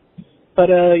 But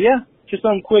yeah, just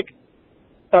something quick.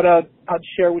 Thought I'd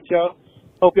share with y'all.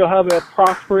 Hope y'all have a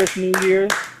prosperous New Year,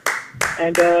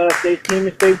 and stay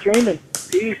scheming, stay dreaming.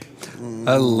 Peace.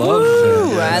 I love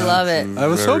Ooh, it. I love it. I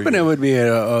was hoping it would be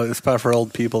a spot for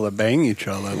old people that bang each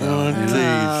other. Though.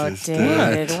 Oh, Jesus,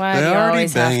 David, why they do you already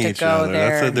always have bang to each go other.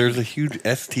 there? There's a huge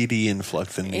STD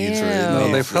influx in these. Ew.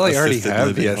 No, they probably already assisted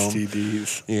have the living home.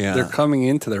 STDs. Yeah. They're coming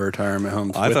into their retirement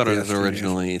homes. I with thought the it was STDs.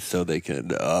 originally so they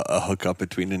could hook up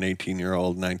between an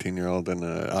 18-year-old, 19-year-old, and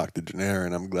an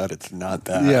octogenarian, and I'm glad it's not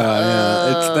that.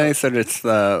 Yeah. It's nice that it's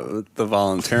the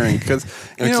volunteering because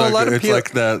It's a lot of it's people.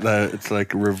 like that. It's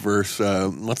like reverse.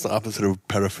 What's the opposite of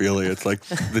pedophilia? It's like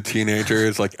the teenager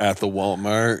is like at the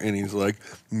Walmart and he's like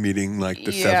meeting like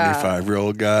the Yeah.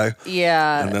 75-year-old guy.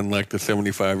 Yeah. And then like the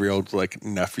 75-year-old's like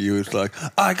nephew is like,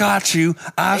 I got you.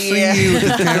 I see Yeah. you.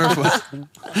 It's terrifying.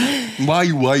 Why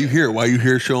you here? Why you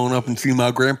here showing up and see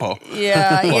my grandpa?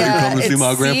 Yeah, Why you yeah. come to see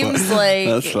my grandpa? Seems like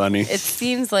That's funny. It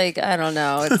seems like I don't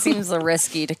know. It seems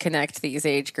risky to connect these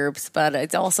age groups, but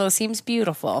it also seems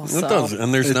beautiful. So. It does.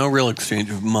 And there's no real exchange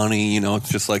of money. You know, it's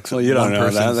just like Well, you don't one know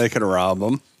that. person's- They could rob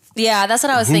them. Yeah, that's what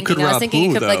I was Who thinking. could I was rob thinking who,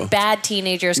 you could though? like bad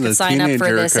teenagers could The sign up for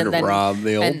teenager this could and then rob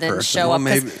the old and then person. show Well, up.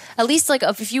 'Cause maybe- at least like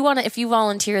if you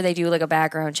volunteer, they do like a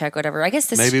background check, whatever. I guess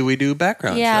this. Maybe we do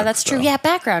background Yeah, checks, that's true. though. Yeah,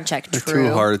 background check. They're True.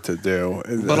 too hard to do.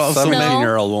 But a also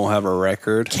 17-year-old won't have a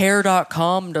record.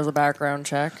 Care.com does a background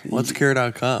check. What's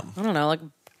care.com? I don't know, like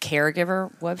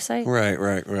caregiver website. Right.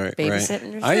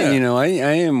 Babysitting. I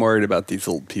am worried about these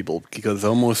old people because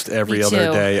almost every Me other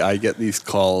too. day I get these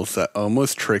calls that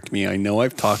almost trick me. I know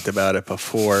I've talked about it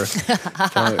before.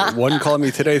 One called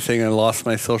me today saying I lost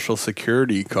my social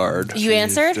security card. You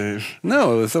answered? Dave,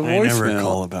 No, it was a I never voicemail.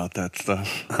 call about that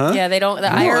stuff. Yeah, they don't. The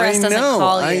No, IRS doesn't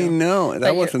call you. I know But that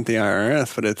you're- wasn't the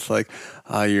IRS, but it's like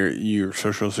your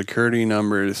social security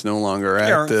number is no longer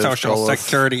active. Call us-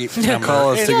 security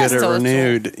Call us to Yes, get it social.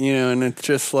 renewed. And it's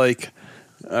just like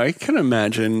I can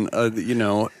imagine. I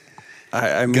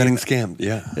mean, Getting scammed,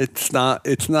 yeah. It's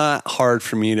not hard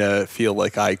for me to feel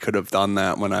like I could have done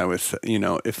that when I was,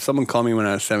 if someone called me when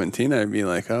I was 17, I'd be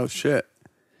like, oh shit.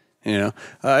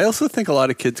 I also think a lot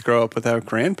of kids grow up without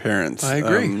grandparents. I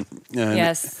agree.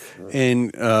 Yes.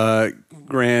 And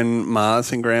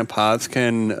grandmas and grandpas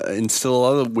can instill a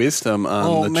lot of wisdom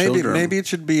on the children. Maybe it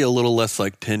should be a little less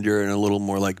like Tinder and a little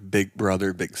more like Big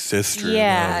Brother, Big Sister.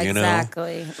 Yeah, you know?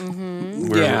 exactly.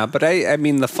 Mm-hmm. Yeah, but I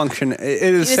mean the function. It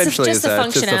essentially just is the that.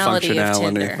 It's just a functionality of functionality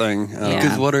Tinder. thing. Yeah.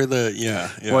 Because what are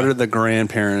the What are the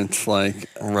grandparents like?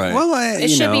 Right. Well, It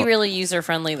should be really user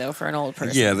friendly though for an old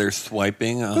person. Yeah, they're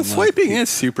swiping. On The swiping is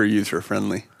super user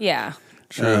friendly. Yeah.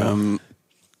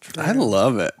 I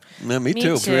love it. Yeah, me Me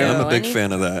too. too. I'm a big Any-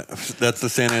 fan of that. That's the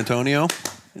San Antonio.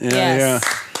 Yeah, Yes.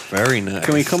 Very nice.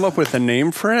 Can we come up with a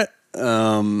name for it?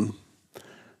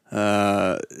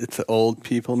 It's old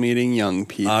people meeting young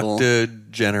people.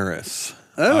 Octogenerous.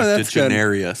 Oh, that's good.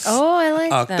 Octogenarius. Oh, I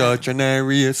like that.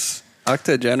 Octogenarius.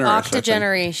 Octogenerous.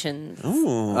 Octogenerations.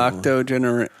 Ooh.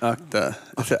 Octa.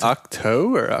 Is it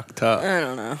octo or octa? I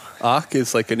don't know. Oc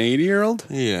is like an 80-year-old?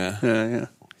 Yeah. Yeah.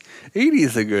 80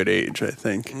 is a good age, I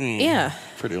think. Yeah.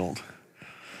 Pretty old.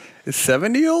 Is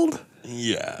 70 old?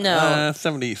 Yeah. No.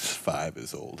 75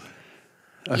 is old.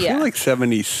 I feel like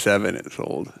 77 is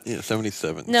old. Yeah,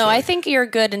 77. No, I think you're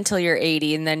good until you're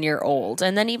 80, and then you're old.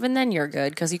 And then even then you're good,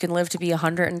 because you can live to be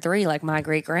 103 like my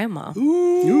great-grandma.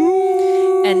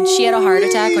 Ooh. And she had a heart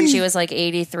attack when she was like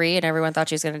 83, and everyone thought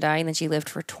she was going to die, and then she lived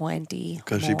for 20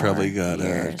 Because she probably got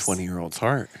years. a 20-year-old's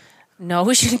heart.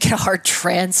 No, she didn't get a heart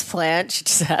transplant. She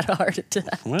just had a heart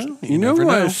attack. Well, You know what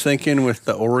I was thinking with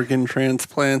the organ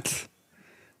transplants?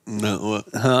 No.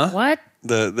 What?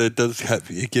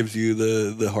 It gives you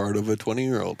the heart of a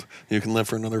 20-year-old. You can live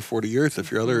for another 40 years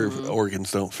if your other organs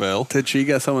don't fail. Did she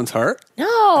get someone's heart?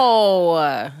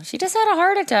 No. She just had a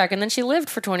heart attack, and then she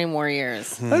lived for 20 more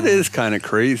years. That is kind of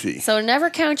crazy. So never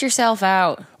count yourself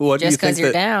out just because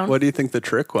you're down. What do you think the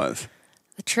trick was?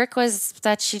 The trick was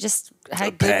that she just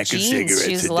had pack good of genes. cigarettes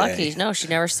She was a lucky. day. No, she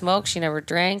never smoked. She never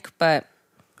drank. But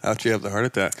How'd she have the heart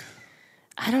attack?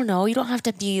 I don't know. You don't have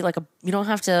to be like you don't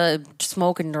have to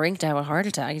smoke and drink to have a heart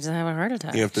attack. You just have a heart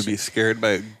attack. You have to be scared by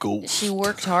a ghost. She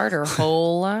worked hard her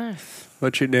whole life.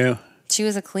 What'd she do? She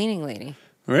was a cleaning lady.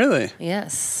 Really?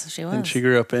 Yes, she was. And she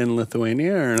grew up in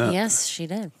Lithuania or not? Yes, she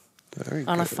did. Very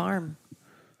On a good. farm.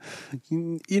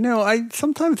 You know,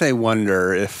 sometimes I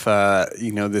wonder if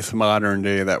this modern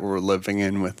day that we're living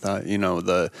in with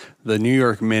the New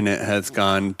York Minute has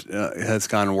gone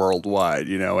worldwide.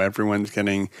 You know, everyone's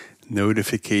getting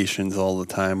notifications all the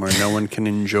time, or no one can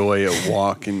enjoy a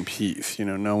walk in peace. You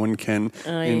know, no one can.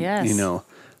 Yes. You know,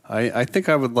 I think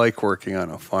I would like working on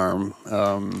a farm.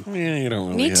 Yeah, you don't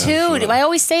really Me have, too. I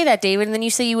always say that, David, and then you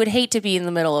say you would hate to be in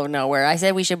the middle of nowhere. I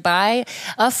said we should buy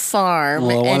a farm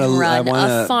Well, and I run want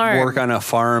a to farm. work on a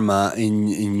farm in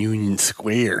Union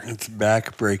Square. It's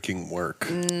back-breaking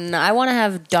work. I want to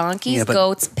have donkeys, Yeah, but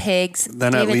goats, pigs.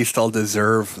 Then at David, least I'll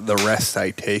deserve the rest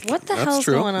I take. what the That's hell's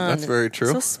true. going on? That's very true.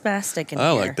 So spastic in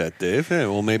I here. like that, Dave. Yeah,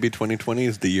 well, maybe 2020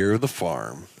 is the year of the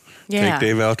farm. Yeah. Take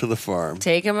Dave out to the farm.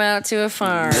 Take him out to a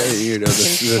farm. You know,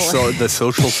 the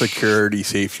social security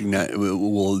safety net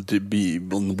won't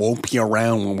be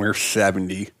around when we're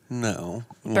 70. No.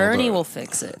 Bernie will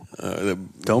fix it.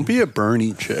 Don't be a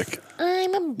Bernie chick.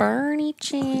 I'm a Bernie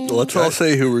chick. Let's all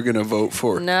say who we're going to vote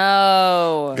for.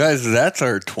 No. Guys, that's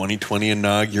our 2020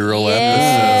 inaugural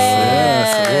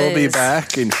Yes, we'll be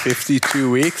back in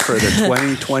 52 weeks for the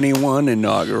 2021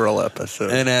 inaugural episode.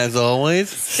 And as always,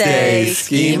 Stay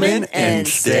scheming and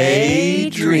stay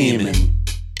dreaming.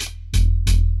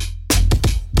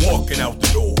 Walking out the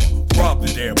door, rob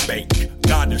the damn bank,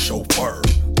 got the chauffeur,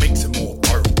 mixing more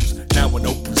pearls, now an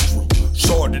open screw.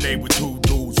 Chardonnay with 2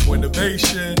 dudes,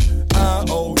 Twinnovation, I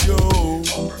owe you.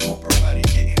 Oprah money,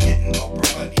 getting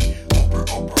Oprah money,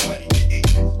 Oprah money, getting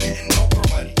Oprah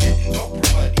money, getting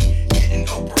Oprah money, getting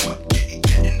Oprah money,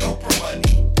 getting Oprah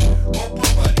money,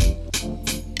 Oprah money.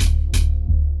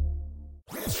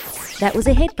 That was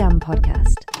a HeadGum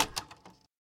podcast.